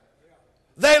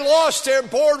 They lost their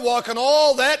boardwalk and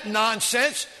all that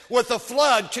nonsense with the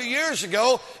flood 2 years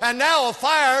ago, and now a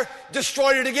fire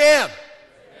destroyed it again.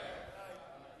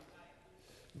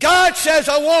 God says,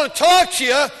 I want to talk to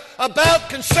you about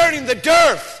concerning the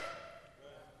dearth.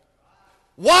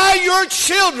 Why your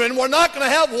children were not going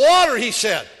to have water, he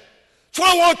said. That's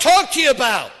what I want to talk to you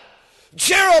about.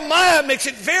 Jeremiah makes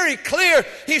it very clear.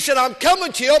 He said, I'm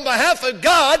coming to you on behalf of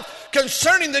God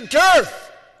concerning the dearth.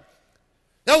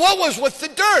 Now, what was with the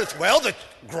dearth? Well, the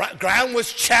ground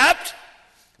was chapped.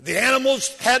 The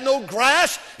animals had no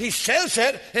grass. He says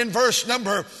that in verse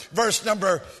number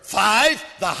 5.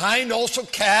 The hind also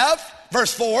calved.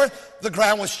 Verse 4, the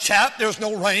ground was chapped. There was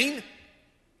no rain.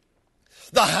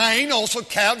 The hind also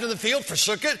calved in the field,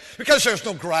 forsook it, because there's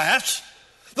no grass.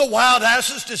 The wild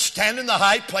asses did stand in the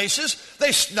high places.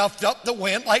 They snuffed up the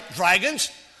wind like dragons.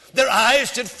 Their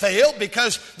eyes did fail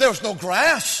because there was no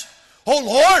grass. Oh,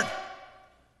 Lord,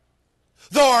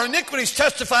 though our iniquities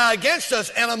testify against us,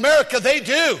 and America they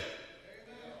do.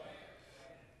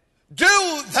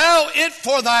 Do thou it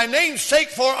for thy name's sake,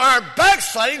 for our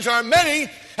backslidings are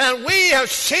many, and we have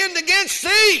sinned against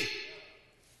thee.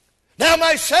 Now,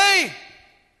 I say,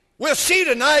 we'll see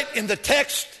tonight in the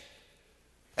text,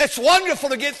 it's wonderful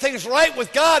to get things right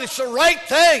with God. It's the right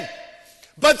thing.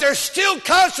 But there's still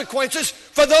consequences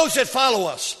for those that follow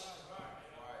us.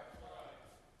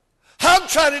 I'm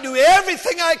trying to do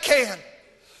everything I can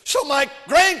so my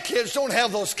grandkids don't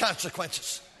have those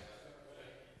consequences.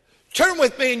 Turn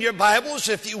with me in your Bibles,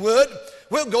 if you would.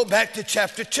 We'll go back to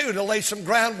chapter 2 to lay some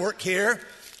groundwork here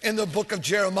in the book of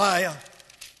Jeremiah.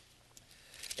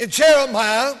 In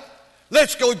Jeremiah,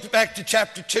 let's go back to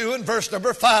chapter 2 and verse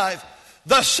number 5.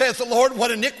 Thus saith the Lord,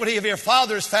 what iniquity of your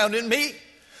fathers found in me,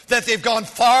 that they've gone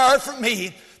far from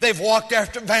me. They've walked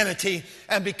after vanity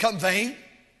and become vain.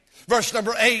 Verse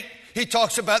number 8, he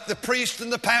talks about the priests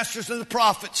and the pastors and the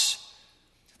prophets.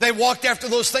 They walked after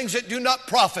those things that do not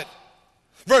profit.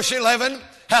 Verse 11,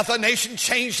 hath a nation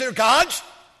changed their gods,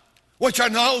 which are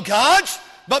no gods,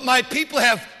 but my people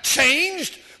have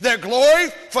changed their glory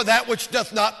for that which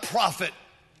doth not profit.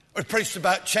 We preached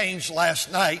about change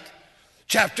last night.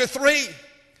 Chapter 3,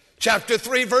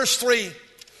 verse 3.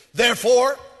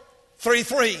 Therefore,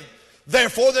 3:3.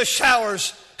 Therefore the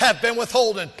showers have been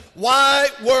withholden. Why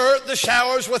were the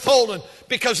showers withholden?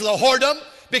 Because of the whoredom,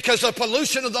 because of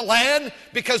pollution of the land,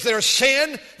 because of their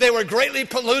sin. They were greatly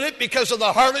polluted because of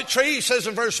the harlotry. He says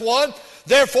in verse 1,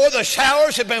 therefore the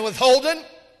showers have been withholden,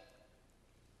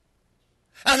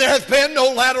 and there hath been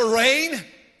no latter rain.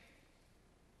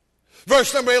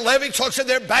 Verse number 11 talks of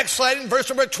their backsliding. Verse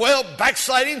number 12,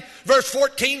 backsliding. Verse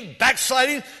 14,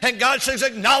 backsliding. And God says,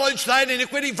 acknowledge thine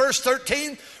iniquity. Verse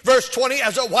 13, verse 20,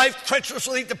 as a wife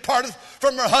treacherously departeth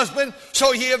from her husband,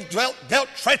 so ye have dealt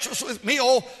treacherously with me,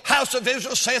 O house of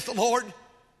Israel, saith the Lord.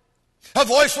 A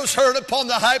voice was heard upon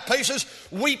the high places,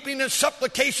 weeping and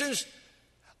supplications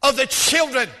of the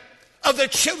children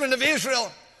of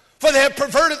Israel, for they have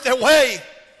perverted their way.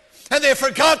 And they have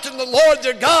forgotten the Lord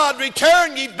their God.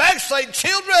 Return, ye backsliding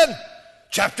children.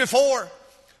 Chapter 4,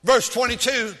 verse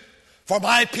 22. For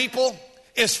my people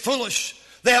is foolish.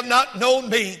 They have not known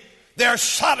me. They are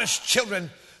sottish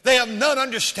children. They have none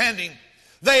understanding.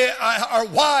 They are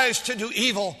wise to do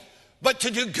evil, but to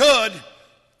do good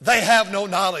they have no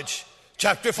knowledge.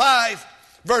 Chapter 5,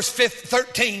 verse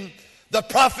 13. The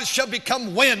prophets shall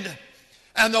become wind,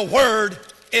 and the word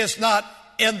is not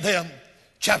in them.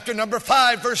 Chapter number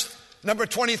 5, verse number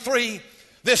 23,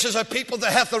 this is a people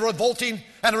that hath a revolting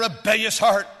and a rebellious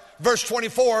heart. Verse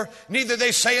 24, neither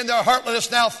they say in their heart, let us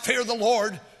now fear the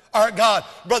Lord our God.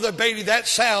 Brother Beatty, that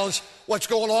sounds what's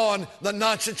going on, the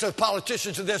nonsense of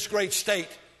politicians in this great state.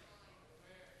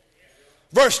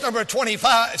 Verse number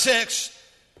 25,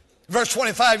 verse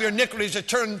 25, your iniquities have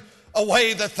turned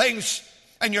away the things,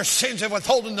 and your sins have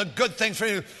withholden the good things from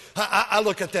you. I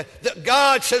look at that.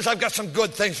 God says, I've got some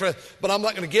good things for you, but I'm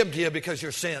not going to give them to you because of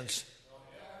your sins.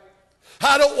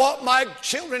 I don't want my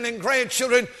children and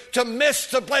grandchildren to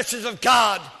miss the blessings of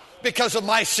God because of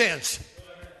my sins.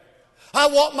 I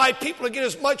want my people to get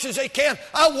as much as they can.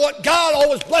 I want God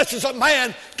always blesses a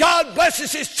man. God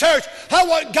blesses his church. I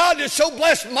want God to so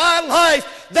bless my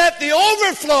life that the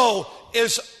overflow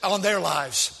is on their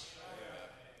lives.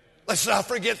 Let's not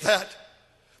forget that.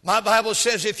 My Bible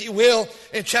says, if you will,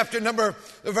 in chapter number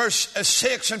verse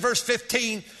 6 and verse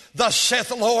 15, thus saith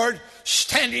the Lord,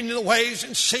 standing in the ways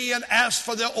and see and ask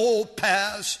for the old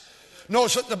paths.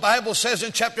 Notice what the Bible says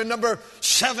in chapter number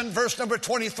 7, verse number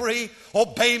 23,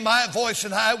 obey my voice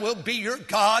and I will be your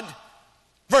God.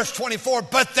 Verse 24,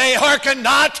 but they hearken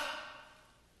not.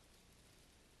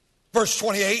 Verse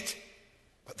 28,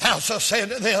 but thou shalt say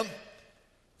unto them,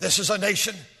 this is a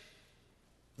nation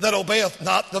that obeyeth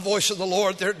not the voice of the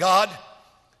Lord their God,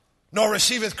 nor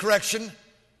receiveth correction.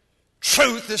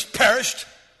 Truth is perished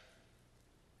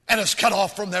and is cut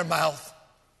off from their mouth.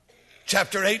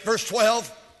 Chapter 8, verse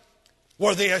 12,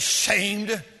 were they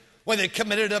ashamed when they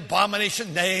committed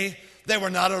abomination? Nay, they were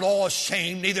not at all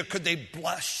ashamed, neither could they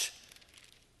blush.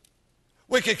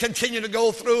 We could continue to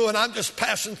go through, and I'm just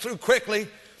passing through quickly,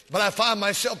 but I find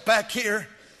myself back here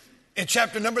in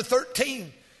chapter number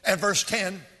 13 and verse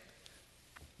 10.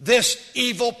 This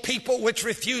evil people which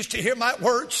refuse to hear my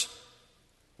words,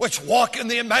 which walk in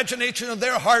the imagination of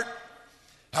their heart,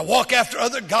 and walk after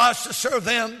other gods to serve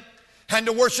them and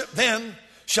to worship them,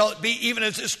 shall it be even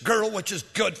as this girl which is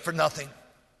good for nothing.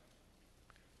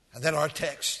 And then our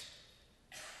text,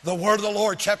 the word of the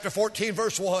Lord, chapter 14,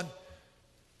 verse 1.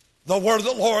 The word of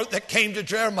the Lord that came to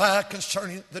Jeremiah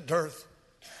concerning the dearth.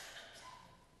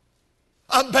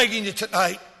 I'm begging you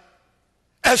tonight,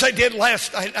 as I did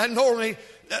last night. I normally,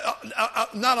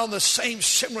 not on the same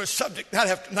similar subject night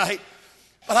after night,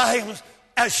 but I am,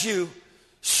 as you,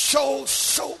 so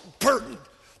burdened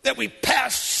that we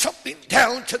pass something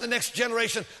down to the next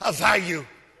generation of value.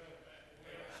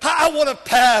 I want to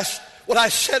pass what I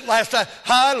said last night.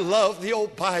 I love the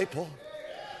old Bible,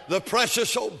 the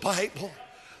precious old Bible.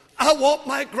 I want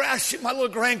my little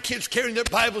grandkids carrying their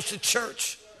Bibles to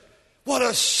church. What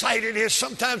a sight it is.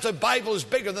 Sometimes the Bible is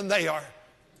bigger than they are.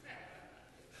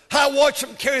 I watch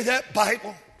them carry that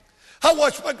Bible. I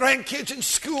watch my grandkids in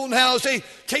school now as they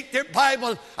take their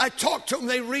Bible. I talk to them.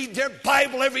 They read their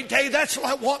Bible every day. That's what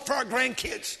I want for our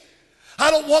grandkids.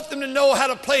 I don't want them to know how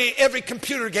to play every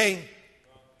computer game.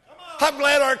 I'm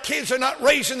glad our kids are not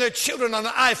raising their children on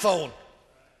an iPhone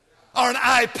or an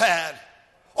iPad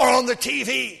or on the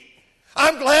TV.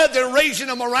 I'm glad they're raising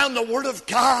them around the Word of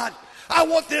God. I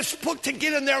want this book to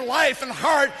get in their life and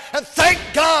heart, and thank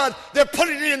God they're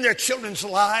putting it in their children's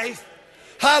life.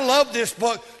 I love this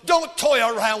book. Don't toy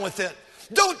around with it.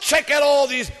 Don't check out all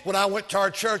these. When I went to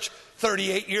our church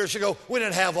 38 years ago, we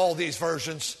didn't have all these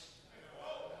versions.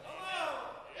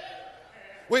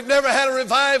 We've never had a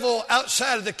revival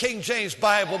outside of the King James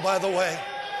Bible, by the way.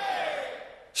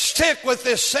 Stick with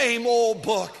this same old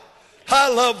book. I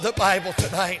love the Bible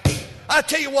tonight. I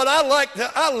tell you what,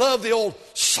 I love the old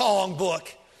song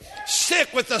book.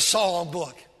 Stick with the song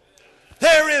book.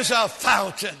 There is a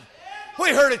fountain.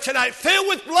 We heard it tonight, filled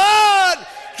with blood,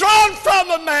 drawn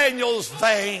from Emmanuel's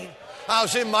vein. I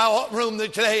was in my room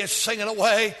today and singing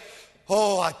away.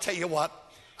 Oh, I tell you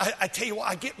what,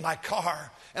 I get in my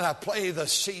car and I play the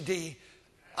CD.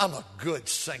 I'm a good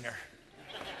singer.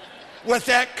 With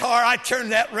that car, I turn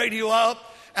that radio up.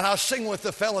 And I was singing with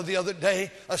the fellow the other day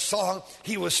a song.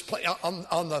 He was playing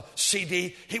on the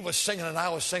CD. He was singing and I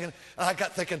was singing. And I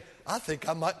got thinking, I think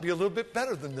I might be a little bit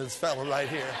better than this fellow right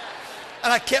here.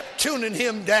 And I kept tuning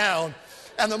him down.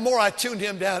 And the more I tuned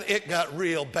him down, it got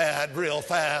real bad real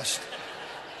fast.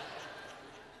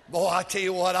 Boy, I tell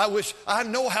you what, I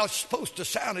know how it's supposed to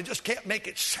sound. I just can't make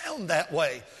it sound that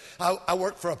way. I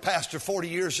worked for a pastor 40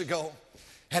 years ago.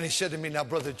 And he said to me, now,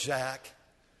 Brother Jack,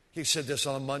 he said this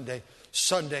on a Monday,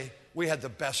 Sunday, we had the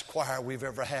best choir we've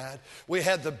ever had. We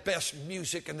had the best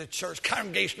music in the church,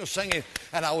 congregational singing,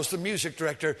 and I was the music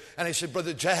director. And he said,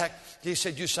 Brother Jack, he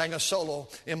said, you sang a solo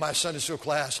in my Sunday school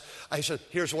class. I said,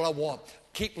 here's what I want.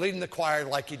 Keep leading the choir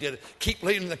like you did it. Keep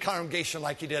leading the congregation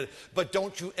like you did it. But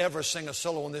don't you ever sing a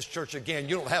solo in this church again.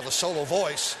 You don't have a solo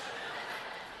voice.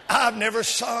 I've never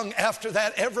sung after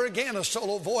that ever again a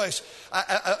solo voice,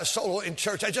 a solo in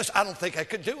church. I don't think I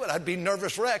could do it. I'd be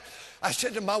nervous wreck. I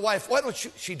said to my wife, why don't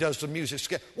you, she does the music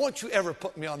schedule, why don't you ever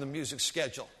put me on the music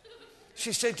schedule?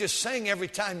 She said, just sing every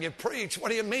time you preach. What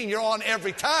do you mean you're on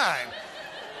every time?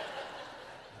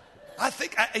 I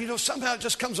think, somehow it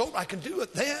just comes over. I can do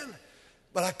it then.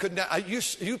 But I couldn't.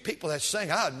 You people that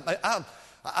sing, I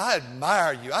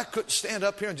admire you. I couldn't stand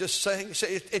up here and just sing.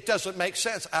 Say, it doesn't make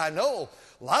sense. I know.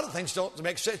 A lot of things don't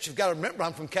make sense. You've got to remember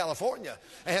I'm from California,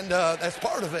 and that's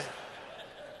part of it.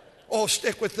 Oh,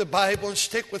 stick with the Bible and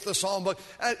stick with the songbook.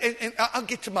 And I'll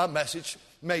get to my message,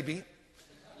 maybe.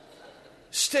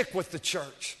 Stick with the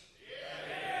church.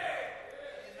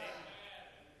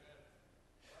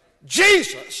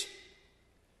 Jesus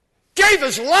gave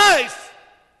his life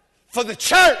for the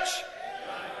church.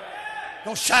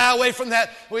 Don't shy away from that.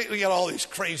 We got all these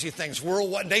crazy things,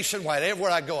 worldwide, nationwide.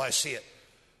 Everywhere I go, I see it.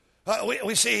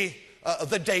 We see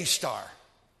the Day Star.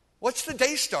 What's the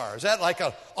Day Star? Is that like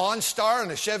an OnStar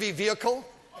in a Chevy vehicle?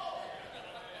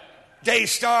 Day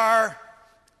Star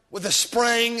with the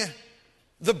spring,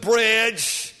 the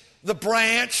bridge, the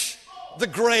branch, the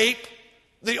grape,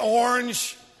 the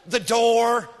orange, the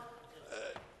door.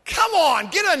 Come on,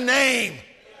 get a name.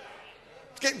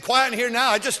 It's getting quiet in here now.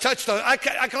 I just touched on it. I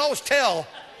can always tell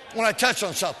when I touch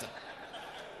on something.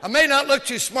 I may not look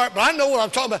too smart, but I know what I'm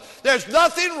talking about. There's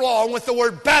nothing wrong with the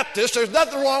word Baptist. There's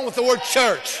nothing wrong with the word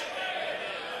church.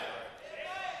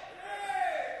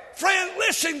 Friend,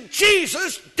 listen,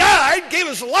 Jesus died, gave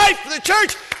his life for the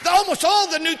church. Almost all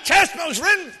the New Testament was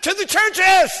written to the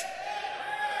churches.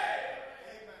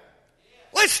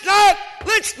 Let's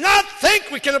not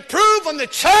think we can improve on the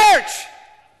church.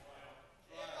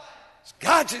 It's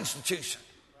God's institution.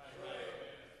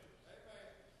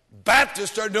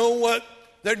 Baptists are doing what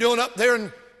they're doing up there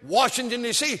in Washington,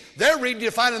 D.C. They're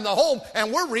redefining the home,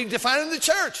 and we're redefining the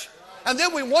church. And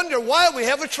then we wonder why we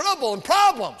have a trouble and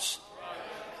problems.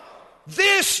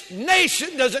 This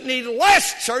nation doesn't need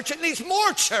less church, it needs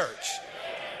more church.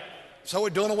 So we're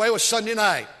doing away with Sunday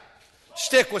night.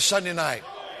 Stick with Sunday night.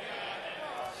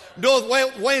 Do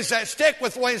with Wednesday. Stick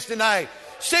with Wednesday night.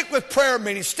 Stick with prayer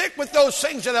meetings. Stick with those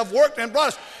things that have worked and brought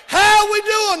us. How are we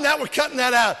doing that? We're cutting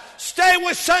that out. Stay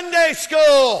with Sunday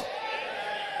school.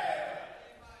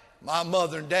 My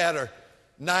mother and dad are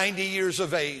 90 years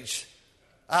of age.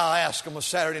 I'll ask them on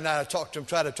Saturday night. I talk to them,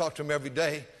 try to talk to them every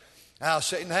day. I'll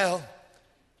say, now,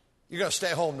 you're going to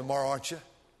stay home tomorrow, aren't you?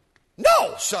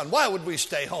 No, son, why would we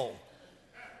stay home?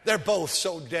 They're both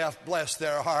so deaf, bless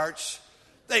their hearts.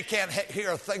 They can't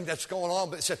hear a thing that's going on,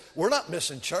 but they said, we're not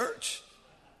missing church.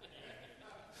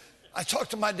 I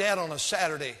talked to my dad on a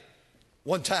Saturday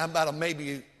one time about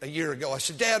maybe a year ago. I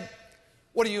said, Dad,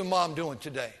 what are you and Mom doing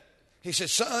today? He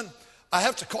said, son, I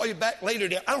have to call you back later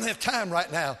today. I don't have time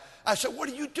right now. I said, what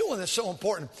are you doing that's so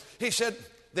important? He said,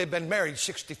 they've been married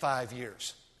 65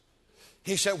 years.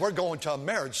 He said, we're going to a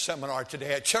marriage seminar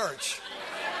today at church.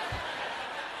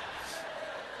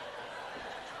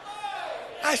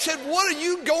 I said, what are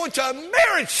you going to a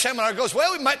marriage seminar? He goes,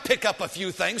 well, we might pick up a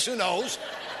few things. Who knows?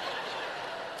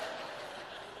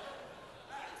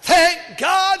 Thank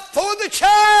God for the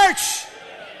church.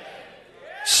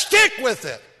 Stick with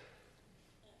it.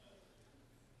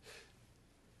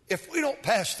 If we don't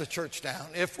pass the church down,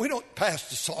 if we don't pass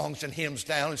the songs and hymns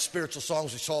down and spiritual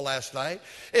songs we saw last night,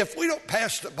 if we don't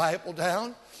pass the Bible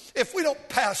down, if we don't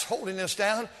pass holiness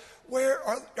down, where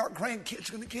are our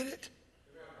grandkids going to get it?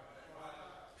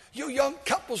 You young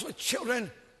couples with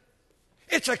children,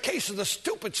 it's a case of the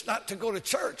stupids not to go to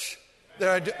church.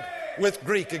 With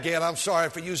Greek again, I'm sorry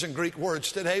for using Greek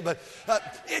words today, but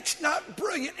it's not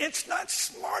brilliant, it's not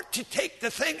smart to take the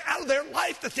thing out of their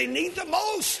life that they need the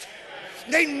most.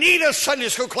 They need a Sunday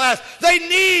school class. They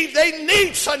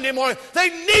need Sunday morning. They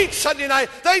need Sunday night.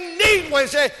 They need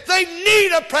Wednesday. They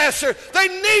need a pastor. They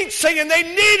need singing. They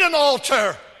need an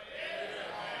altar.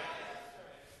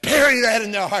 Bury that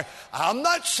in their heart. I'm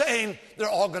not saying they're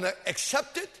all going to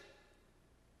accept it.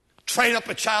 Train up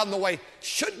a child in the way it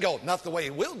should go, not the way he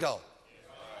will go.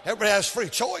 Everybody has free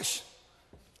choice.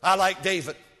 I like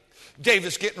David.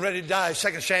 David's getting ready to die.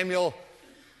 2 Samuel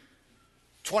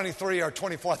 23 or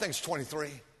 24, I think it's 23.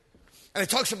 And he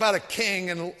talks about a king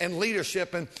and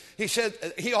leadership, and he said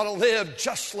he ought to live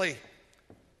justly.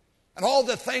 And all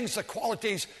the things, the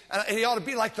qualities, and he ought to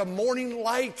be like the morning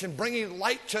light and bringing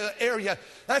light to the area.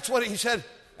 That's what he said.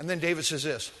 And then David says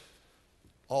this,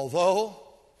 although,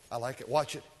 I like it,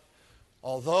 watch it,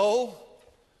 although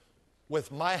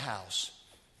with my house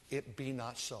it be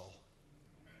not so.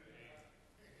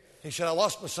 He said, I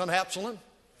lost my son Absalom.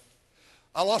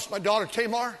 I lost my daughter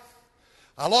Tamar.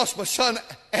 I lost my son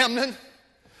Amnon.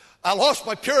 I lost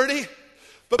my purity.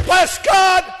 But bless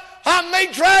God, I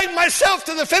may drag myself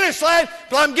to the finish line,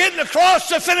 but I'm getting across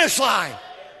the finish line.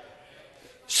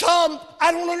 Some,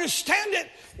 I don't understand it.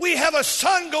 We have a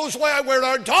son goes wayward,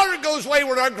 our daughter goes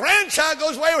wayward, our grandchild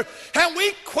goes wayward, and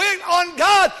we quit on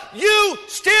God. You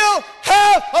still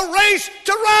have a race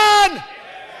to run.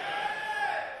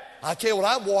 I tell you what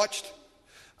I've watched.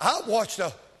 I've watched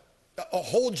a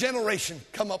whole generation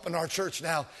come up in our church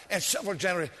now, and several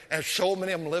generations, and so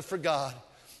many of them live for God.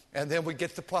 And then we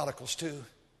get the prodigals too.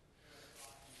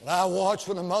 But I watched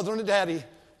when a mother and a daddy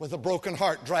with a broken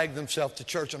heart dragged themselves to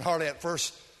church, and hardly at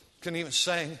first couldn't even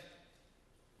sing.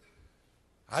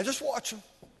 I just watch them.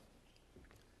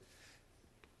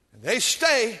 And they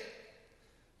stay.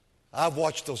 I've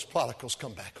watched those prodigals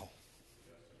come back home.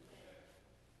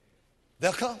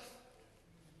 They'll come.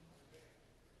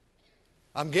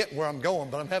 I'm getting where I'm going,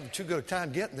 but I'm having too good a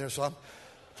time getting there, so I'm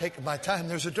taking my time.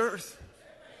 There's a dearth.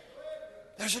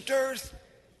 There's a dearth.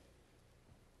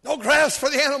 No grass for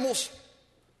the animals.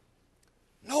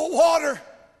 No water.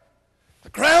 The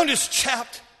ground is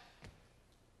chapped.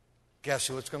 Guess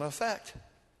who it's going to affect?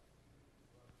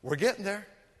 We're getting there.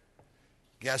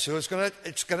 Guess who it's going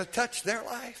to touch their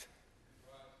life?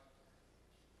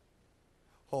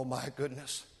 Oh, my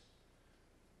goodness.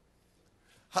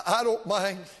 I don't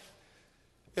mind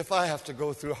if I have to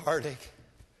go through heartache.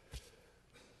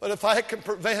 But if I can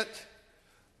prevent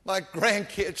my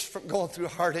grandkids from going through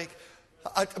heartache,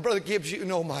 Brother Gibbs, you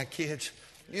know my kids.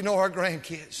 You know our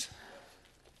grandkids.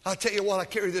 I'll tell you what, I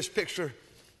carry this picture.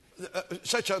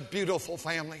 Such a beautiful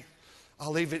family.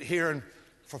 I'll leave it here, and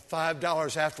for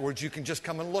 $5 afterwards, you can just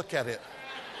come and look at it.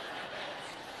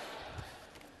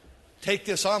 Take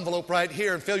this envelope right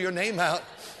here and fill your name out.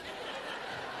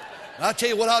 And I'll tell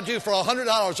you what I'll do. For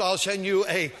 $100, I'll send you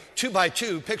a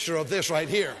 2x2 picture of this right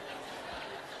here.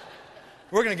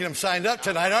 We're going to get them signed up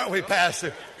tonight, aren't we,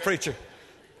 Pastor, Preacher?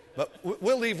 But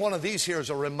we'll leave one of these here as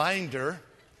a reminder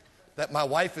that my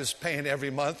wife is paying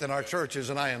every month, and our church is,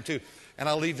 and I am too. And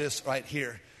I'll leave this right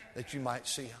here that you might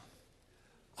see them.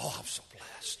 Oh, I'm so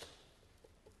blessed.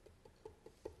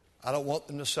 I don't want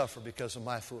them to suffer because of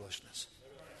my foolishness.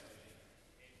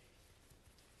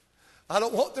 I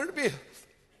don't want there to be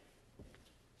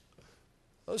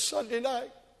a Sunday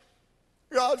night,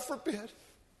 God forbid.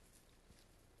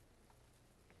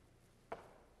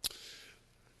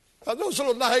 Now, those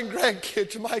little 9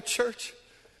 grandkids in my church,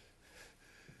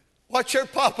 watch their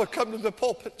papa come to the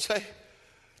pulpit and say,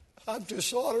 I've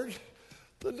dishonored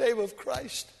the name of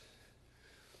Christ.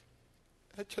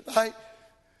 And tonight,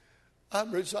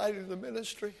 I'm resigning the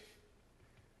ministry.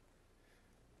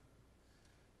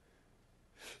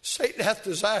 Satan hath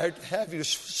desired to have you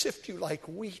sift you like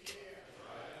wheat.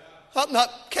 I'm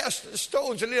not casting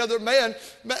stones at any other man.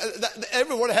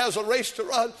 Everyone has a race to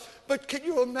run. But can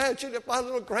you imagine if my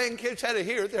little grandkids had to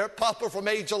hear their papa from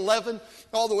age 11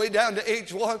 all the way down to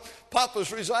age 1?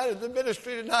 Papa's resigning the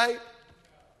ministry tonight.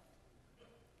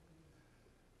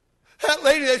 That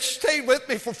lady that stayed with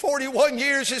me for 41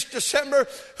 years this December,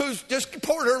 who's just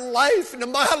poured her life into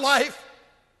my life,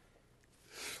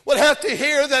 would have to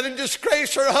hear that in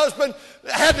disgrace her husband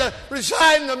had to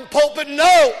resign the pulpit.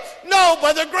 No,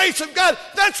 by the grace of God.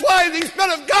 That's why these men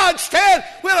of God stand.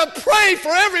 We're going to pray for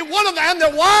every one of them and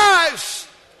their wives.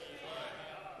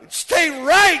 Stay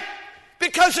right,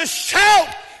 because the shout,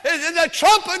 the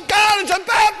trumpet of God is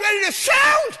about ready to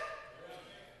sound.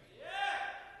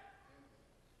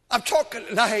 I'm talking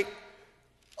tonight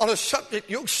on a subject,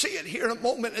 you'll see it here in a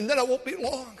moment, and then I won't be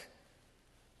long.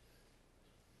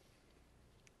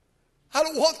 I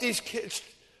don't want these kids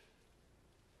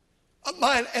of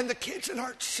mine and the kids in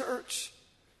our church.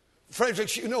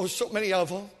 Fredericks, you know so many of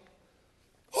them.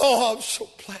 Oh, I'm so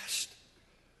blessed.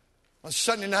 On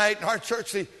Sunday night in our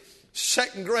church, the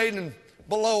second grade and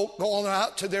below going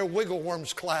out to their wiggle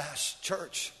worms class,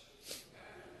 church.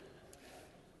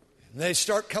 And they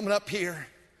start coming up here.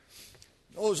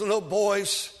 Those little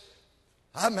boys,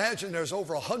 I imagine there's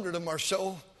over 100 of them or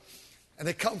so. And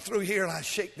they come through here and I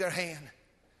shake their hand.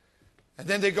 And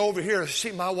then they go over here to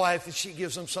see my wife, and she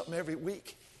gives them something every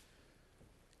week.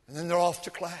 And then they're off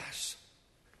to class.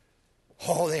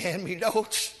 Oh, they hand me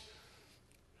notes.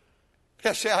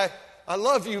 They say, I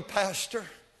love you, Pastor.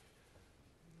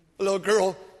 A little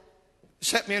girl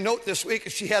sent me a note this week,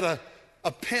 and she had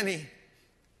a penny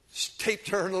taped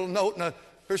to her little note, and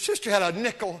her sister had a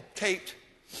nickel taped.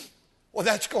 Well,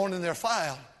 that's going in their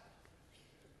file.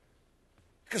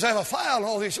 Because I have a file on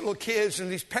all these little kids and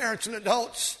these parents and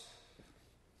adults.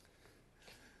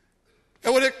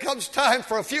 And when it comes time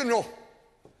for a funeral,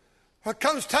 or it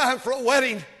comes time for a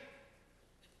wedding,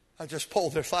 I just pull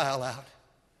their file out.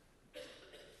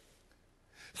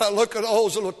 I look at all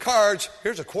those little cards.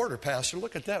 Here's a quarter, Pastor.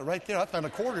 Look at that right there. I found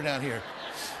a quarter down here.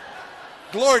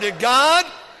 Glory to God.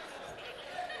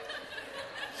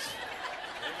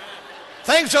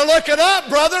 Things are looking up,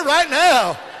 brother, right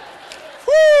now.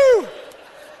 Woo!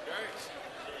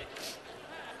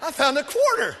 I found a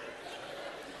quarter.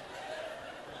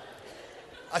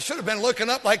 I should have been looking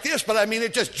up like this, but I mean,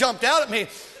 it just jumped out at me.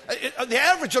 The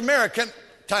average American,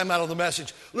 time out of the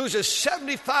message, loses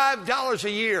 $75 a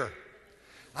year.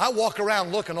 I walk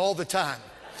around looking all the time.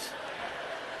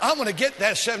 I'm going to get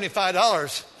that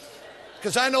 $75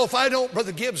 because I know if I don't,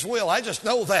 Brother Gibbs will. I just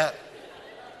know that.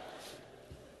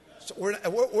 So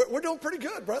we're doing pretty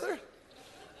good, brother.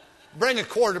 Bring a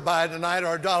quarter by tonight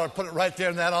or $1, put it right there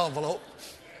in that envelope,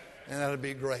 and that'll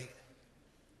be great.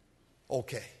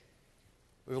 Okay.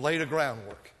 We've laid a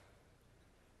groundwork.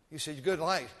 You said, good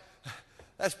night.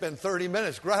 That's been 30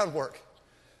 minutes, groundwork.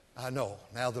 I know.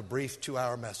 Now the brief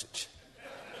 2-hour message.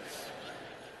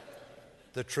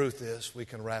 The truth is, we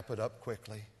can wrap it up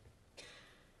quickly.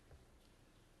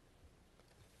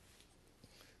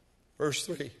 Verse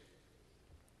 3.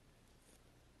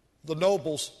 The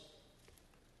nobles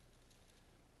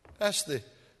That's the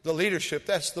leadership.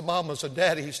 That's the mamas and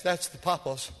daddies. That's the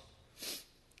papas.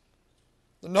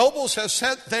 The nobles have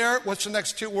sent there, what's the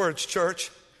next two words, church?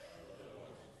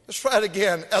 Let's try it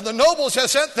again. And the nobles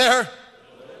have sent there.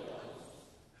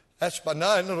 That's my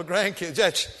 9 little grandkids.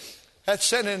 That's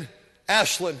sending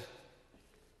Ashlyn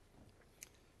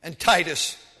and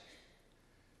Titus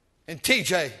and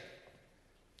TJ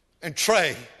and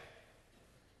Trey.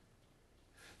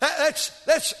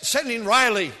 That's sending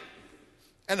Riley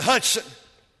and Hudson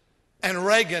and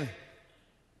Reagan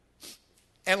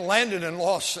and Landon and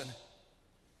Lawson.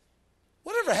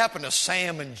 Whatever happened to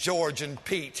Sam and George and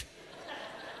Pete?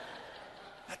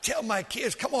 I tell my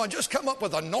kids, come on, just come up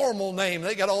with a normal name.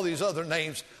 They got all these other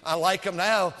names. I like them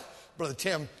now. Brother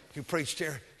Tim, who preached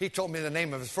here, he told me the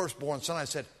name of his firstborn son. I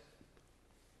said,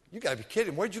 you got to be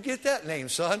kidding. Where'd you get that name,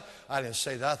 son? I didn't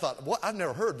say that. I thought, well, I've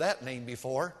never heard that name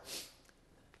before.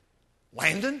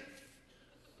 Landon?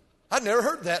 I'd never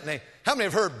heard that name. How many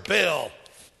have heard Bill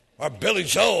or Billy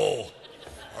Joe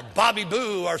or Bobby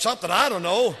Boo or something? I don't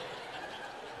know.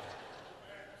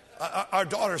 Our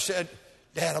daughter said,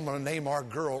 Dad, I'm going to name our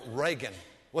girl Reagan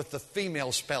with the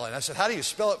female spelling. I said, how do you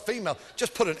spell it female?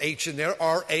 Just put an H in there,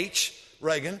 R-H,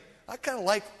 Reagan. I kind of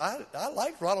like, I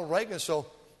like Ronald Reagan, so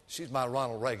she's my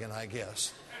Ronald Reagan, I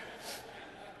guess.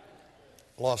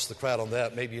 Lost the crowd on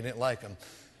that. Maybe you didn't like them.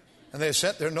 And they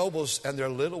sent their nobles and their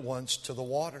little ones to the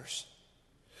waters.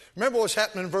 Remember what's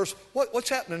happening in what's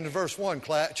happening in verse 1,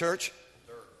 church?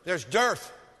 There's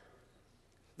dearth.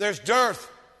 There's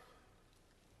dearth.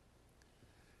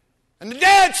 And the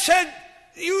dad said,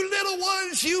 you little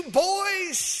ones, you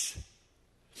boys,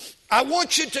 I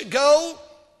want you to go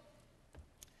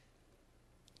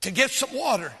to get some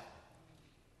water.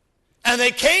 And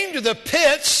they came to the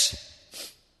pits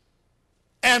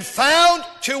and found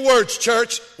two words,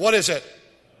 church. What is it?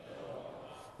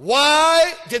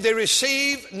 Why did they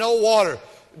receive no water?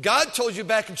 God told you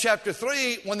back in chapter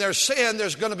 3, when there's sin,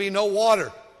 there's going to be no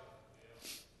water.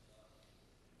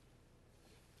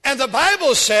 And the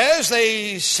Bible says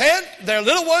they sent their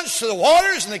little ones to the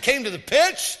waters and they came to the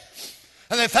pits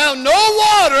and they found no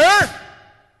water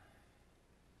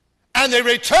and they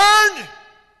returned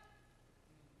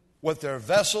with their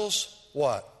vessels,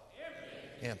 what?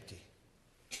 Empty.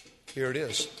 Here it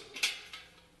is.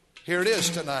 Here it is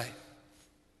tonight.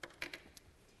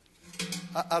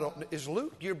 I don't. Is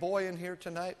Luke your boy in here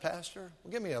tonight, Pastor?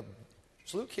 Well, give me a.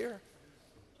 Is Luke here?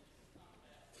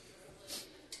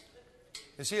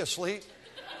 Is he asleep?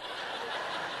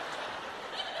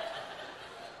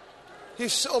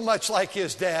 He's so much like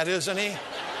his dad, isn't he?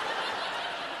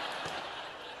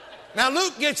 Now,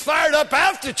 Luke gets fired up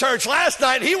after church last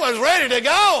night. He was ready to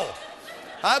go.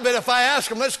 I bet if I asked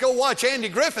him, let's go watch Andy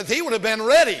Griffith, he would have been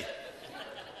ready.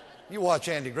 You watch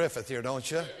Andy Griffith here,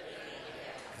 don't you?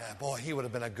 Yeah, boy, he would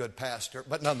have been a good pastor.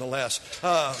 But nonetheless,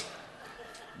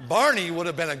 Barney would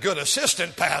have been a good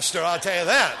assistant pastor, I'll tell you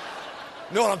that.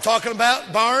 You know what I'm talking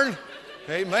about, Barn?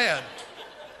 Amen.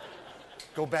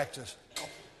 Go back to,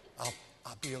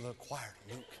 I'll be a little quieter,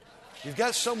 Luke. You've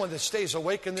got someone that stays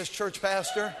awake in this church,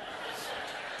 Pastor?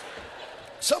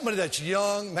 Somebody that's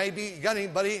young, maybe. You got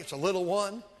anybody? It's a little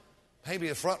one. Maybe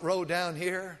the front row down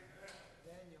here.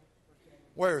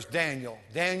 Where's Daniel?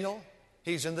 Daniel?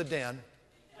 He's in the den.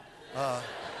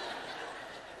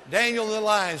 Daniel in the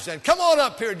lion's den. Come on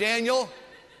up here, Daniel.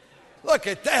 Look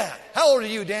at that. How old are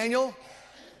you, Daniel?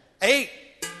 8.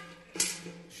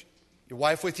 Your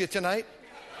wife with you tonight?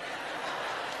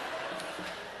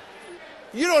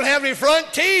 You don't have any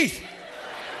front teeth.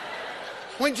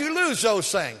 When'd you lose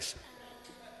those things?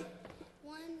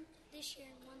 One this year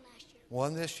and one last year.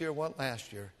 One this year, one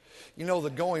last year. You know the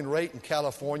going rate in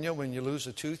California when you lose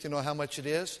a tooth, you know how much it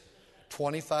is?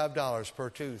 $25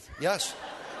 per tooth. Yes.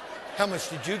 How much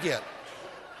did you get?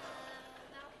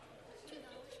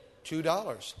 About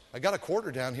 $2. I got a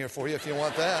quarter down here for you if you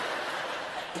want that.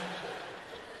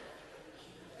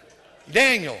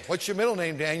 Daniel. What's your middle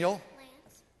name, Daniel?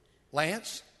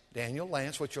 Lance? Daniel,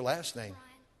 Lance. What's your last name?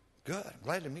 Brian. Good.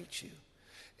 Glad to meet you.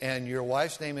 And your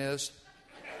wife's name is?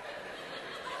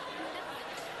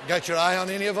 Got your eye on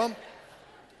any of them?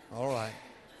 All right.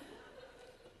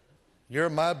 You're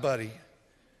my buddy,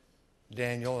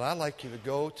 Daniel, and I'd like you to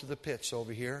go to the pits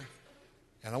over here.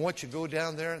 And I want you to go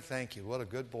down there and thank you. What a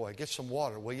good boy. Get some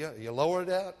water, will you? You lower it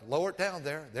out. Lower it down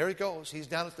there. There he goes. He's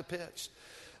down at the pits.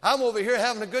 I'm over here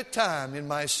having a good time in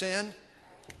my sin.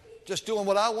 Just doing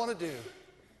what I want to do.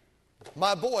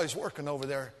 My boy's working over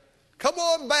there. Come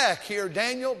on back here,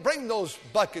 Daniel. Bring those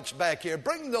buckets back here.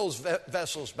 Bring those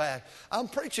vessels back. I'm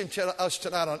preaching to us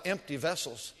tonight on empty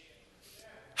vessels.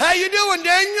 How you doing,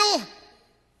 Daniel?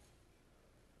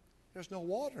 There's no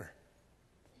water.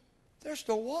 There's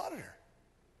no water.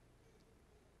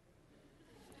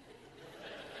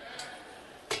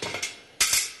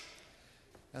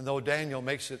 And though Daniel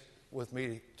makes it with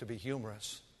me to be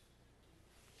humorous,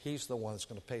 he's the one that's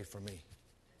going to pay for me.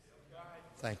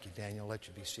 Thank you, Daniel. Let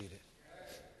you be seated.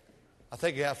 I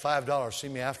think you have $5. See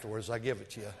me afterwards. I give it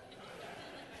to you.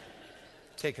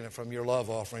 Taking it from your love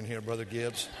offering here, Brother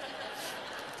Gibbs.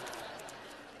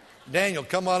 Daniel,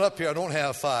 come on up here. I don't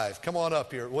have 5. Come on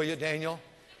up here. Will you, Daniel?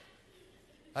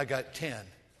 I got 10.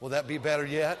 Will that be better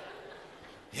yet?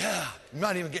 Yeah. You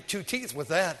might even get 2 teeth with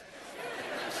that.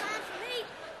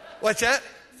 What's that?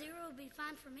 0 will be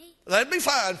fine for me. That'd be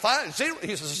fine. Fine. 0.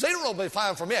 He says 0 will be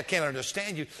fine for me. I can't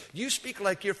understand you. You speak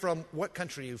like you're from, what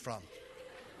country are you from?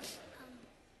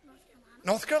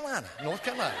 North Carolina. North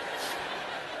Carolina.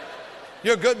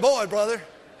 You're a good boy, brother.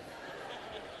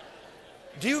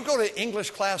 Do you go to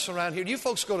English class around here? Do you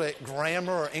folks go to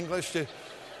grammar or English?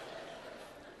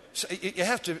 So you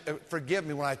have to forgive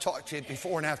me when I talk to you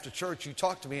before and after church. You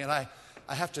talk to me and I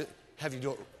have to have you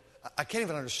do it. I can't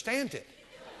even understand it.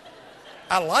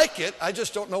 I like it. I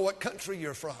just don't know what country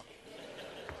you're from.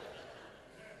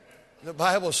 The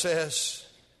Bible says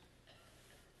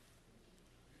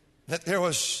that there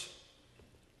was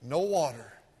no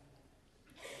water,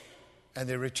 and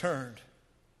they returned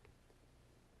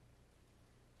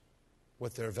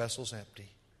with their vessels empty.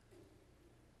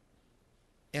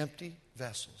 Empty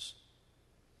vessels.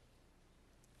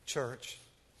 Church,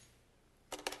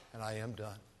 and I am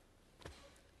done.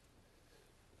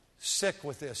 Sick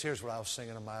with this. Here's what I was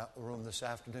singing in my room this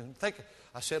afternoon.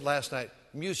 I said last night,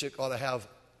 music ought to have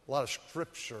a lot of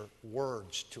scripture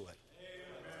words to it.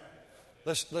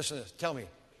 Listen to this. Tell me,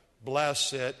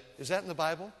 blessed. Is that in the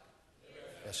Bible?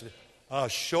 Yes, it is.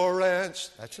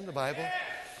 Assurance. That's in the Bible.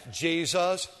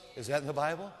 Jesus. Is that in the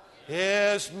Bible?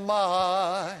 Is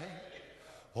mine.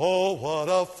 Oh, what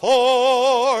a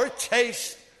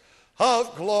foretaste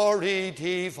of glory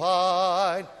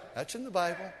divine. That's in the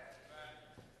Bible.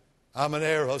 I'm an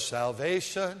heir of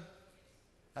salvation.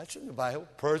 That's in the Bible.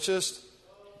 Purchased.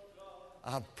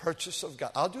 I'm purchased of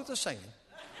God. I'll do the singing.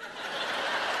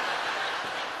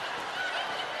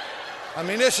 I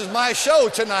mean, this is my show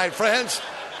tonight, friends.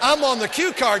 I'm on the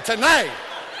cue card tonight.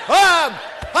 I'm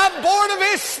born of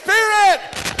His Spirit.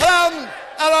 And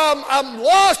I'm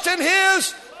lost in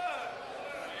His.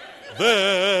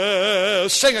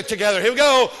 Sing it together. Here we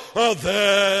go.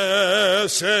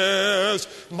 This is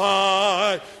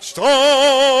my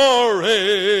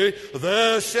story.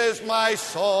 This is my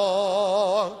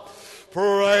song.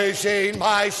 Praising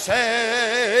my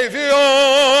Savior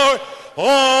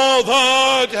all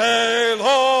the day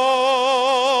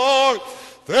long.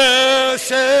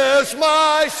 This is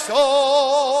my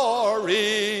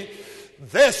story.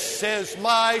 This is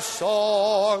my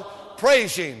song.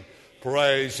 Praising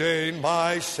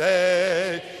my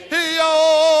Savior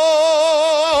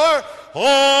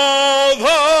all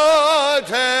the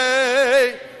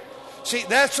day. See,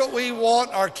 that's what we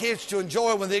want our kids to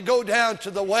enjoy. When they go down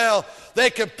to the well, they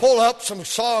can pull up some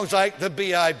songs like the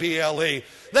Bible.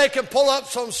 They can pull up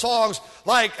some songs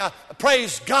like,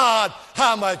 praise God,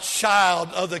 I'm a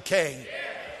child of the King.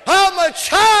 I'm a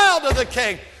child of the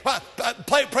King.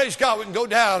 Praise God, we can go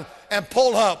down and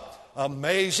pull up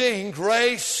Amazing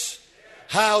Grace.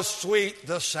 How sweet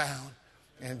the sound.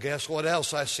 And guess what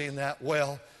else I see in that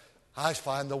well? I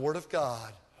find the Word of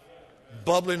God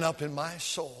bubbling up in my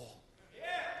soul.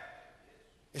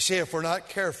 You see, if we're not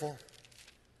careful,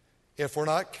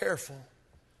 the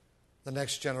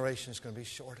next generation is going to be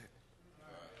shorted.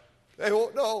 They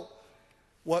won't know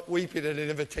what weeping at an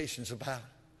invitation is about.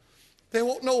 They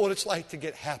won't know what it's like to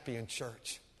get happy in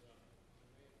church.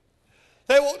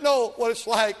 They won't know what it's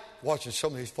like watching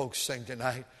some of these folks sing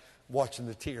tonight, watching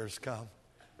the tears come.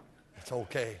 It's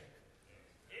okay.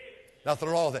 Nothing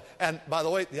wrong with it. And by the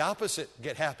way, the opposite,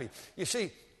 get happy. You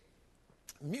see,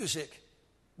 music,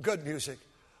 good music,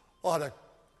 ought to...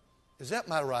 Is that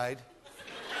my ride?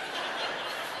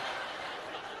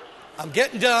 I'm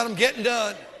getting done.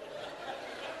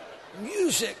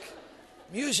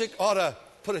 Music ought to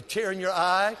put a tear in your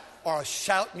eye, or a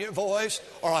shout in your voice,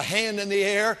 or a hand in the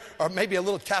air, or maybe a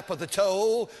little tap of the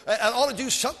toe. It ought to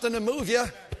do something to move you.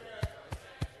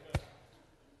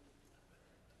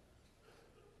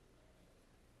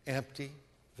 Empty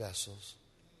vessels.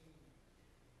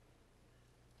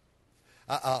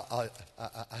 I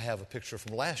have a picture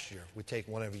from last year. We take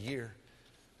one every year.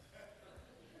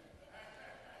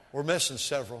 We're missing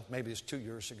several. Maybe it's 2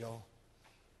 years ago.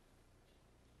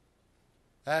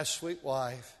 That sweet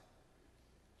wife,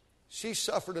 she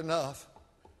suffered enough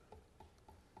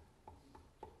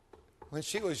when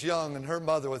she was young, and her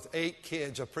mother with 8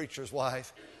 kids, a preacher's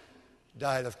wife,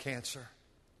 died of cancer.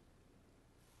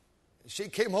 She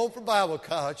came home from Bible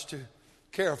college to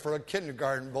care for a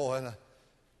kindergarten boy and a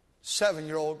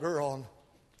 7-year-old girl and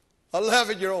an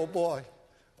 11-year-old boy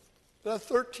and a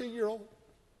 13-year-old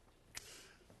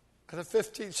and a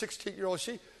 15, 16-year-old.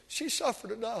 She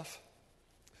suffered enough.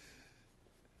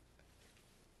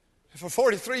 For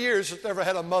 43 years, has never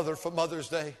had a mother for Mother's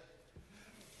Day.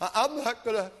 I'm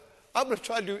going to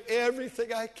try to do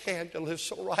everything I can to live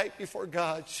so right before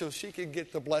God so she can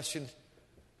get the blessing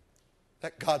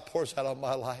that God pours out on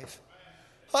my life.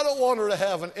 I don't want her to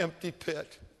have an empty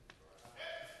pit.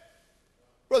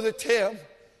 Brother Tim,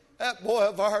 that boy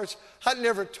of ours, I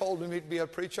never told him he'd be a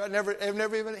preacher. I've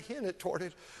never even hinted toward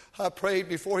it. I prayed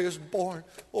before he was born.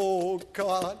 Oh,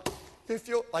 God, if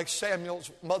you'll, like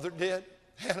Samuel's mother did,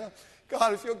 Hannah,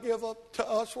 God, if you'll give up to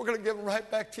us, we're going to give him right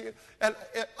back to you. And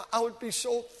I would be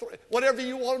so, whatever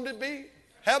you want him to be,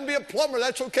 have him be a plumber,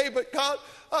 that's okay. But God,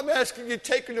 I'm asking you,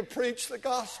 take him to preach the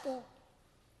gospel.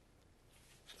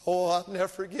 Oh, I'll never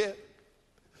forget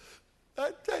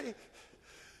that day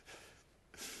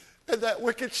in that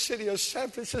wicked city of San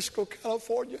Francisco,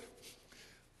 California.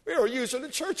 We were using a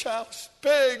church house,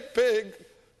 big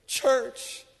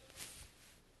church.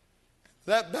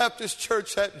 That Baptist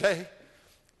church that day,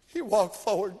 he walked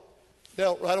forward,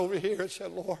 knelt right over here and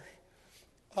said, Lord,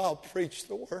 I'll preach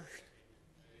the word.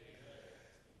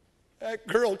 That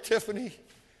girl, Tiffany,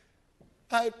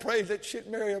 I prayed that she'd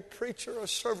marry a preacher, a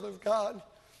servant of God.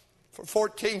 For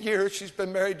 14 years, she's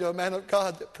been married to a man of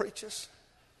God that preaches.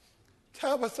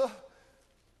 Tabitha,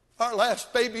 our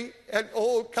last baby, and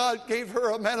oh, God gave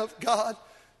her a man of God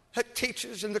that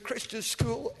teaches in the Christian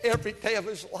school every day of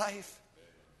his life.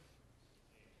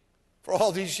 For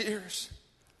all these years.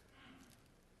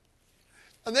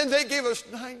 And then they gave us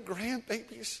 9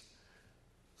 grandbabies.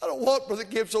 I don't want Brother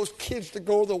Gibbs, those kids to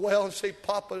go to the well and say,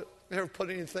 Papa never put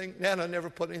anything, Nana never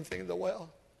put anything in the well.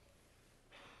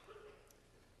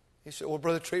 He said, well,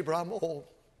 Brother Trieber, I'm old.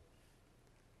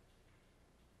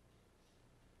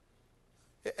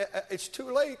 It's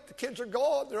too late. The kids are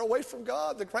gone. They're away from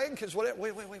God. The grandkids, whatever.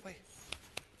 Wait.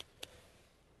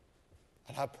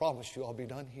 And I promise you I'll be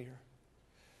done here.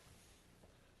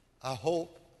 I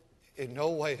hope in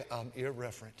no way I'm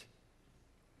irreverent.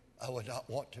 I would not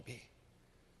want to be.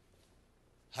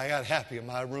 I got happy in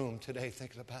my room today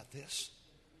thinking about this.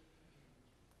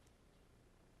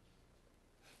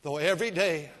 Though every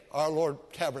day our Lord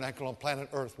tabernacled on planet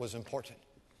Earth was important,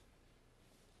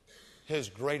 his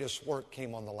greatest work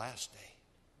came on the last day.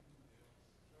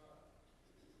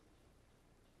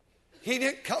 He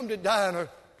didn't come to die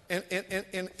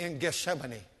in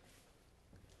Gethsemane.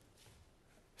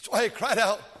 That's why he cried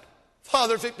out,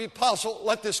 Father, if it be possible,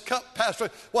 let this cup pass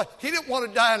away. What? He didn't want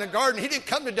to die in a garden. He didn't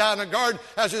come to die in a garden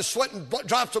as his sweat and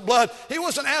drops of blood. He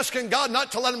wasn't asking God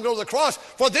not to let him go to the cross.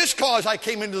 For this cause I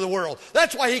came into the world.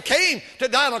 That's why he came, to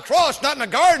die on a cross, not in a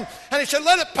garden. And he said,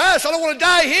 let it pass. I don't want to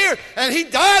die here. And he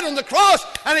died on the cross.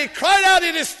 And he cried out,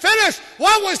 it is finished.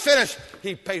 What was finished?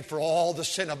 He paid for all the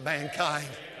sin of mankind.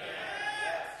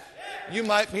 You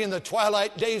might be in the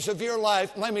twilight days of your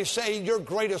life. Let me say, your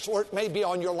greatest work may be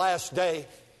on your last day.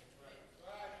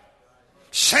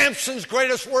 Samson's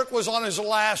greatest work was on his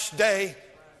last day.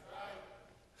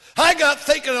 I got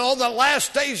thinking all the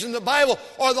last days in the Bible,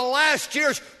 or the last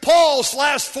years. Paul's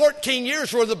last 14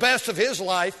 years were the best of his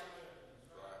life.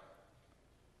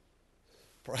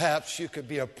 Perhaps you could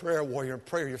be a prayer warrior and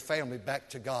pray your family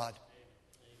back to God.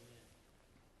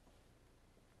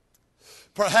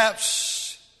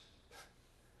 Perhaps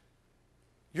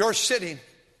you're sitting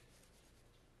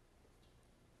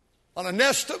on a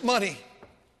nest of money.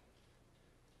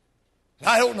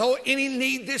 I don't know any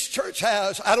need this church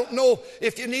has. I don't know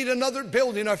if you need another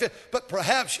building, but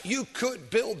perhaps you could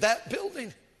build that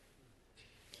building.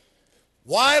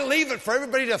 Why leave it for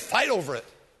everybody to fight over it?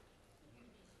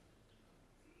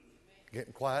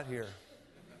 Getting quiet here.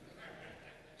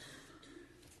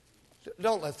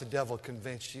 Don't let the devil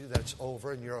convince you that it's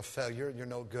over and you're a failure and you're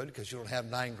no good because you don't have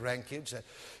 9 grandkids.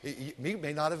 You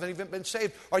may not have even been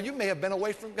saved, or you may have been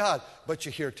away from God, but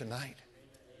you're here tonight.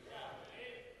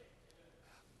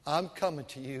 I'm coming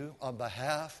to you on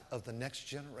behalf of the next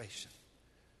generation.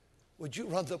 Would you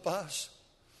run the bus?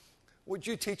 Would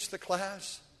you teach the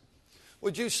class?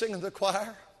 Would you sing in the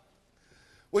choir?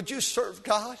 Would you serve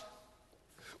God?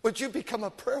 Would you become a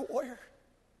prayer warrior?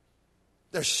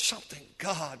 There's something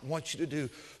God wants you to do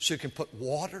so you can put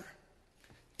water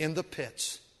in the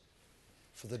pits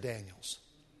for the Daniels.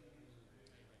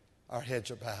 Our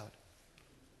heads are bowed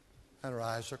and our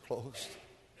eyes are closed.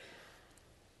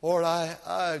 Lord,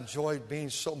 I enjoyed being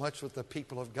so much with the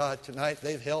people of God tonight.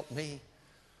 They've helped me.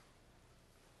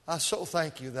 I so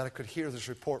thank you that I could hear this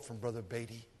report from Brother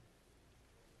Beatty,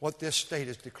 what this state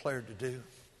is declared to do.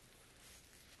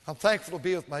 I'm thankful to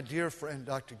be with my dear friend,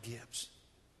 Dr. Gibbs.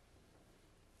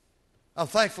 I'm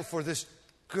thankful for this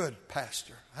good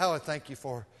pastor. How I thank you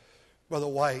for Brother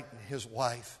White and his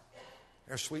wife,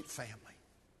 their sweet family.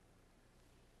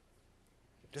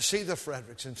 To see the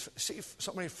Fredericks and see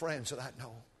so many friends that I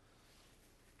know,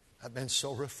 I've been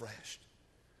so refreshed.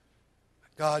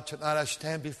 God, tonight I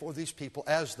stand before these people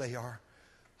as they are.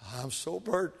 I'm so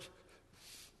burdened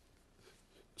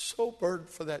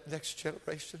for that next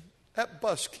generation. That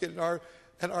bus kid in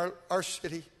our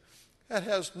city that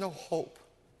has no hope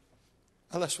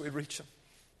unless we reach them.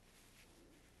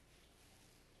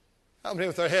 How many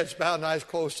with their heads bowed and eyes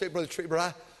closed say, Brother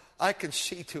Trieber, I can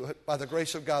see to it, by the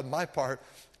grace of God, my part,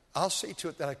 I'll see to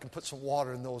it that I can put some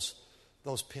water in those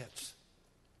pits.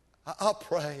 I'll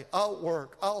pray, I'll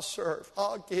work, I'll serve,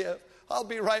 I'll give, I'll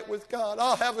be right with God,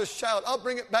 I'll have a shout, I'll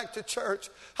bring it back to church,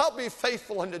 I'll be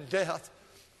faithful unto death.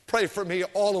 Pray for me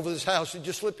all over this house. You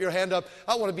just slip your hand up.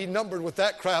 I want to be numbered with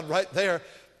that crowd right there.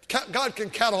 God can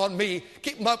count on me.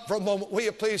 Keep them up for a moment, will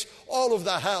you please? All over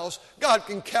the house. God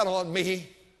can count on me.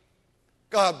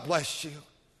 God bless you.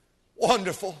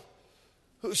 Wonderful.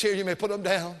 Who's here? You may put them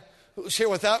down. Who's here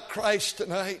without Christ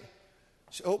tonight?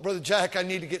 Say, oh, Brother Jack, I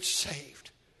need to get saved.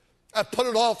 I've put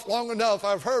it off long enough.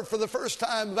 I've heard for the first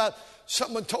time about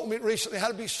someone told me recently how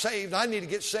to be saved. I need to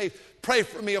get saved. Pray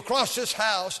for me across this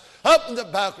house, up in the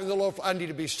balcony of the Lord. I need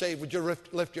to be saved. Would you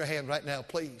lift your hand right now,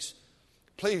 please?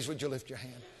 Please, would you lift your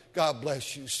hand? God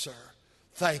bless you, sir.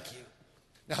 Thank you.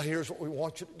 Now, here's what we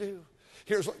want you to do.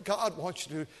 Here's what God wants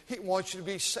you to do. He wants you to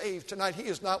be saved tonight. He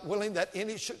is not willing that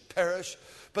any should perish,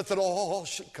 but that all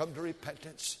should come to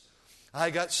repentance. I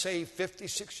got saved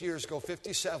 56 years ago,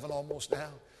 57 almost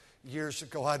now. Years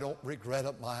ago, I don't regret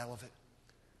a mile of it.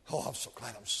 Oh, I'm so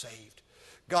glad I'm saved.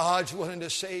 God's willing to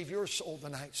save your soul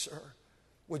tonight, sir.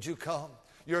 Would you come?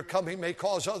 Your coming may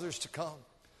cause others to come.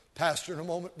 Pastor, in a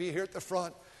moment, be here at the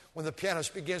front. When the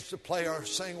pianist begins to play or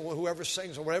sing, or whoever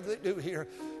sings, or whatever they do here,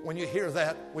 when you hear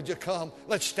that, would you come?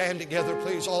 Let's stand together,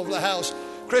 please, all over the house.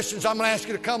 Christians, I'm going to ask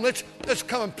you to come. Let's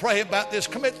come and pray about this.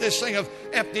 Commit this thing of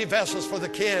empty vessels for the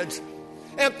kids.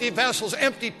 Empty vessels,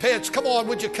 empty pits. Come on,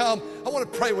 would you come? I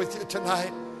want to pray with you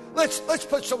tonight. Let's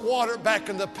put some water back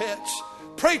in the pits.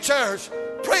 Preachers,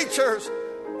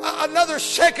 another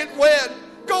second wind.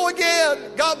 Go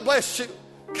again. God bless you.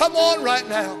 Come on right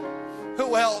now.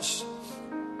 Who else?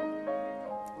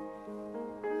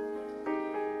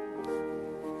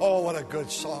 Oh, what a good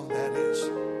song that is.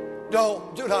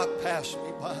 Do not pass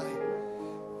me by.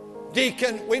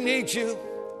 Deacon, we need you.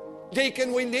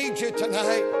 Deacon, we need you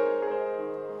tonight.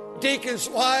 Deacon's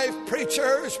wife,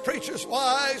 preachers'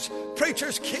 wives,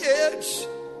 preachers' kids,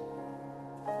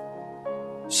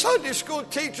 Sunday school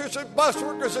teachers and bus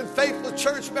workers and faithful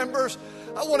church members.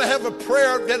 I want to have a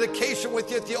prayer of dedication with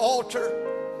you at the altar.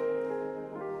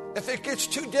 If it gets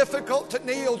too difficult to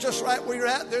kneel just right where you're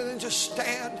at there, then just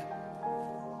stand.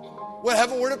 We'll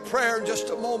have a word of prayer in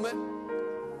just a moment.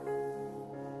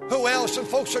 Who else? And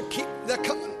folks they're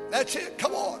coming. That's it.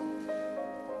 Come on.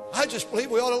 I just believe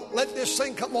we ought to let this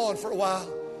thing come on for a while.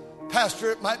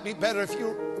 Pastor, it might be better if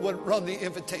you would run the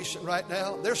invitation right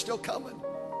now. They're still coming.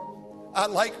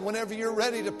 I'd like whenever you're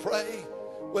ready to pray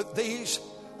with these,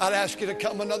 I'd ask you to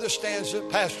come another stanza.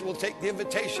 Pastor will take the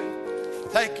invitation.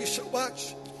 Thank you so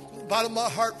much. From the bottom of my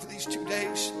heart for these 2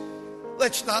 days.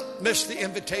 Let's not miss the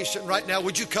invitation right now.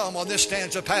 Would you come on this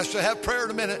stanza? Pastor, have prayer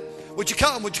in a minute. Would you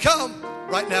come? Would you come?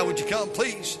 Right now, would you come,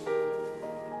 please?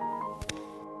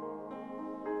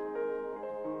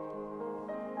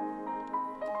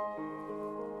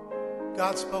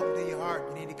 God's spoken to your heart.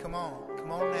 You need to come on.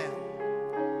 Come on now.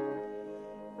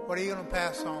 What are you going to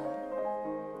pass on?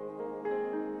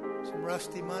 Some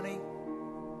rusty money?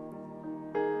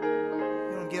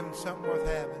 You're going to give them something worth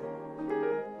having.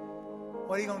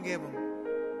 What are you going to give them?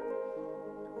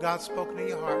 God's spoken to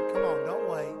your heart. Come on, don't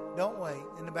wait. Don't wait.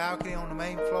 In the balcony on the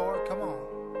main floor, come on.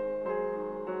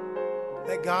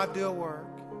 Let God do a work.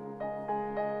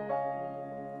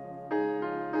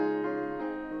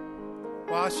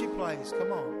 While she plays,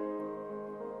 come on.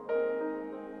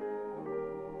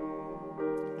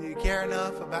 Do you care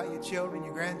enough about your children,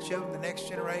 your grandchildren, the next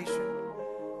generation?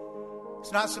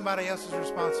 It's not somebody else's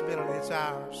responsibility, it's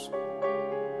ours.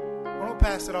 Don't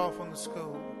pass it off on the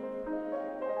school.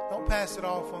 Don't pass it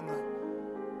off on the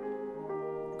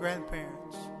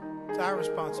grandparents. It's our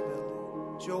responsibility.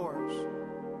 It's yours.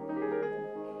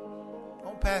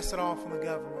 Don't pass it off on the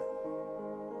government.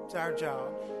 It's our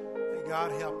job. May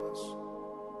God help us.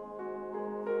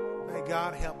 May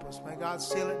God help us. May God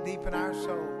seal it deep in our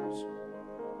souls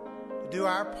to do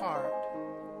our part.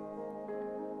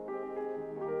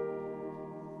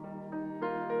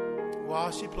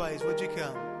 While she plays, would you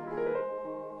come?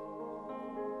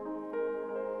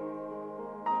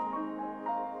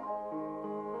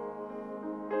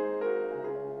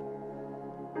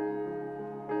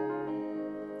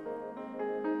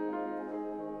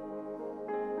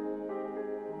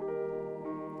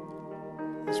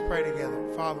 Let's pray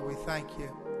together. Father, we thank you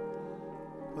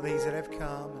for these that have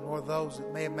come and for those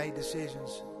that may have made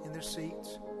decisions in their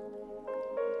seats.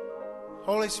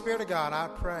 Holy Spirit of God, I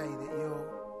pray that you'll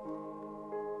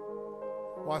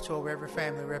watch over every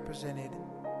family represented.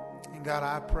 And God,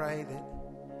 I pray that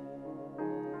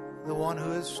the one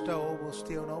who has stole will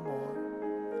steal no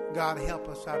more. God, help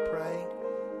us, I pray,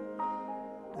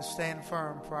 to stand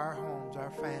firm for our homes,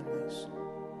 our families.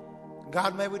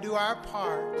 God, may we do our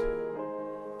part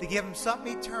to give them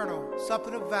something eternal,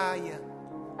 something of value.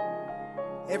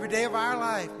 Every day of our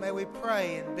life, may we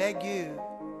pray and beg you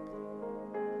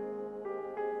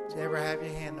to ever have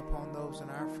your hand upon those in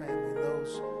our family,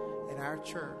 those in our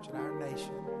church, in our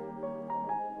nation.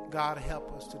 God,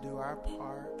 help us to do our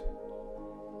part.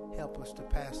 Help us to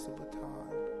pass the baton.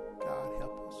 God,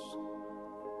 help us.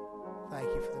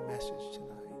 Thank you for the message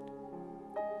tonight.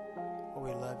 Oh,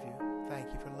 we love you.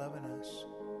 Thank you for loving us.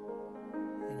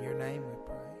 In your name we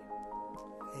pray.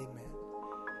 Amen.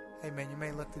 Amen. You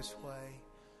may look this way.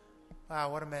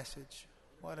 Wow, what a message.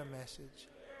 What a message.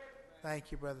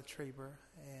 Thank you, Brother Trieber,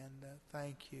 and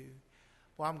thank you.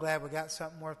 Well, I'm glad we got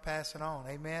something worth passing on.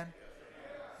 Amen?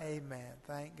 Amen.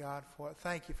 Thank God for it.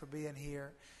 Thank you for being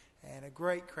here, and a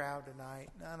great crowd tonight.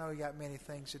 I know you got many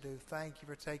things to do. Thank you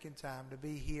for taking time to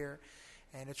be here,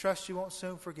 and I trust you won't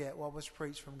soon forget what was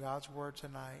preached from God's Word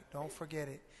tonight. Don't forget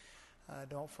it.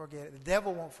 Don't forget it. The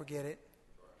devil won't forget it.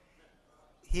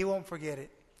 He won't forget it.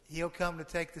 He'll come to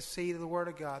take the seed of the Word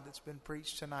of God that's been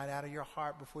preached tonight out of your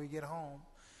heart before you get home.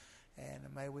 And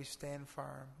may we stand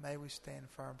firm. May we stand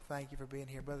firm. Thank you for being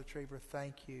here. Brother Trieber,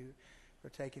 thank you for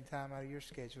taking time out of your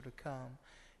schedule to come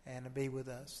and to be with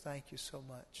us. Thank you so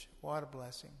much. What a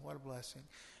blessing. What a blessing.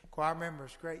 Choir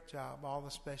members, great job. All the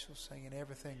special singing,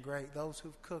 everything great. Those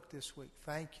who've cooked this week,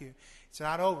 thank you. It's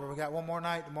not over. We got one more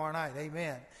night tomorrow night.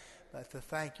 Amen. But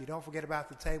thank you. Don't forget about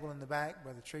the table in the back.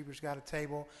 Brother Trieber's got a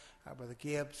table. Brother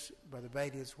Gibbs, Brother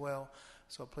Beatty as well.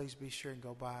 So please be sure and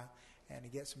go by and to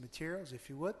get some materials if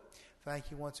you would.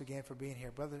 Thank you once again for being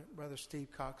here. Brother Steve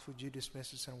Cox, would you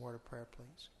dismiss us in a word of prayer,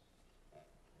 please?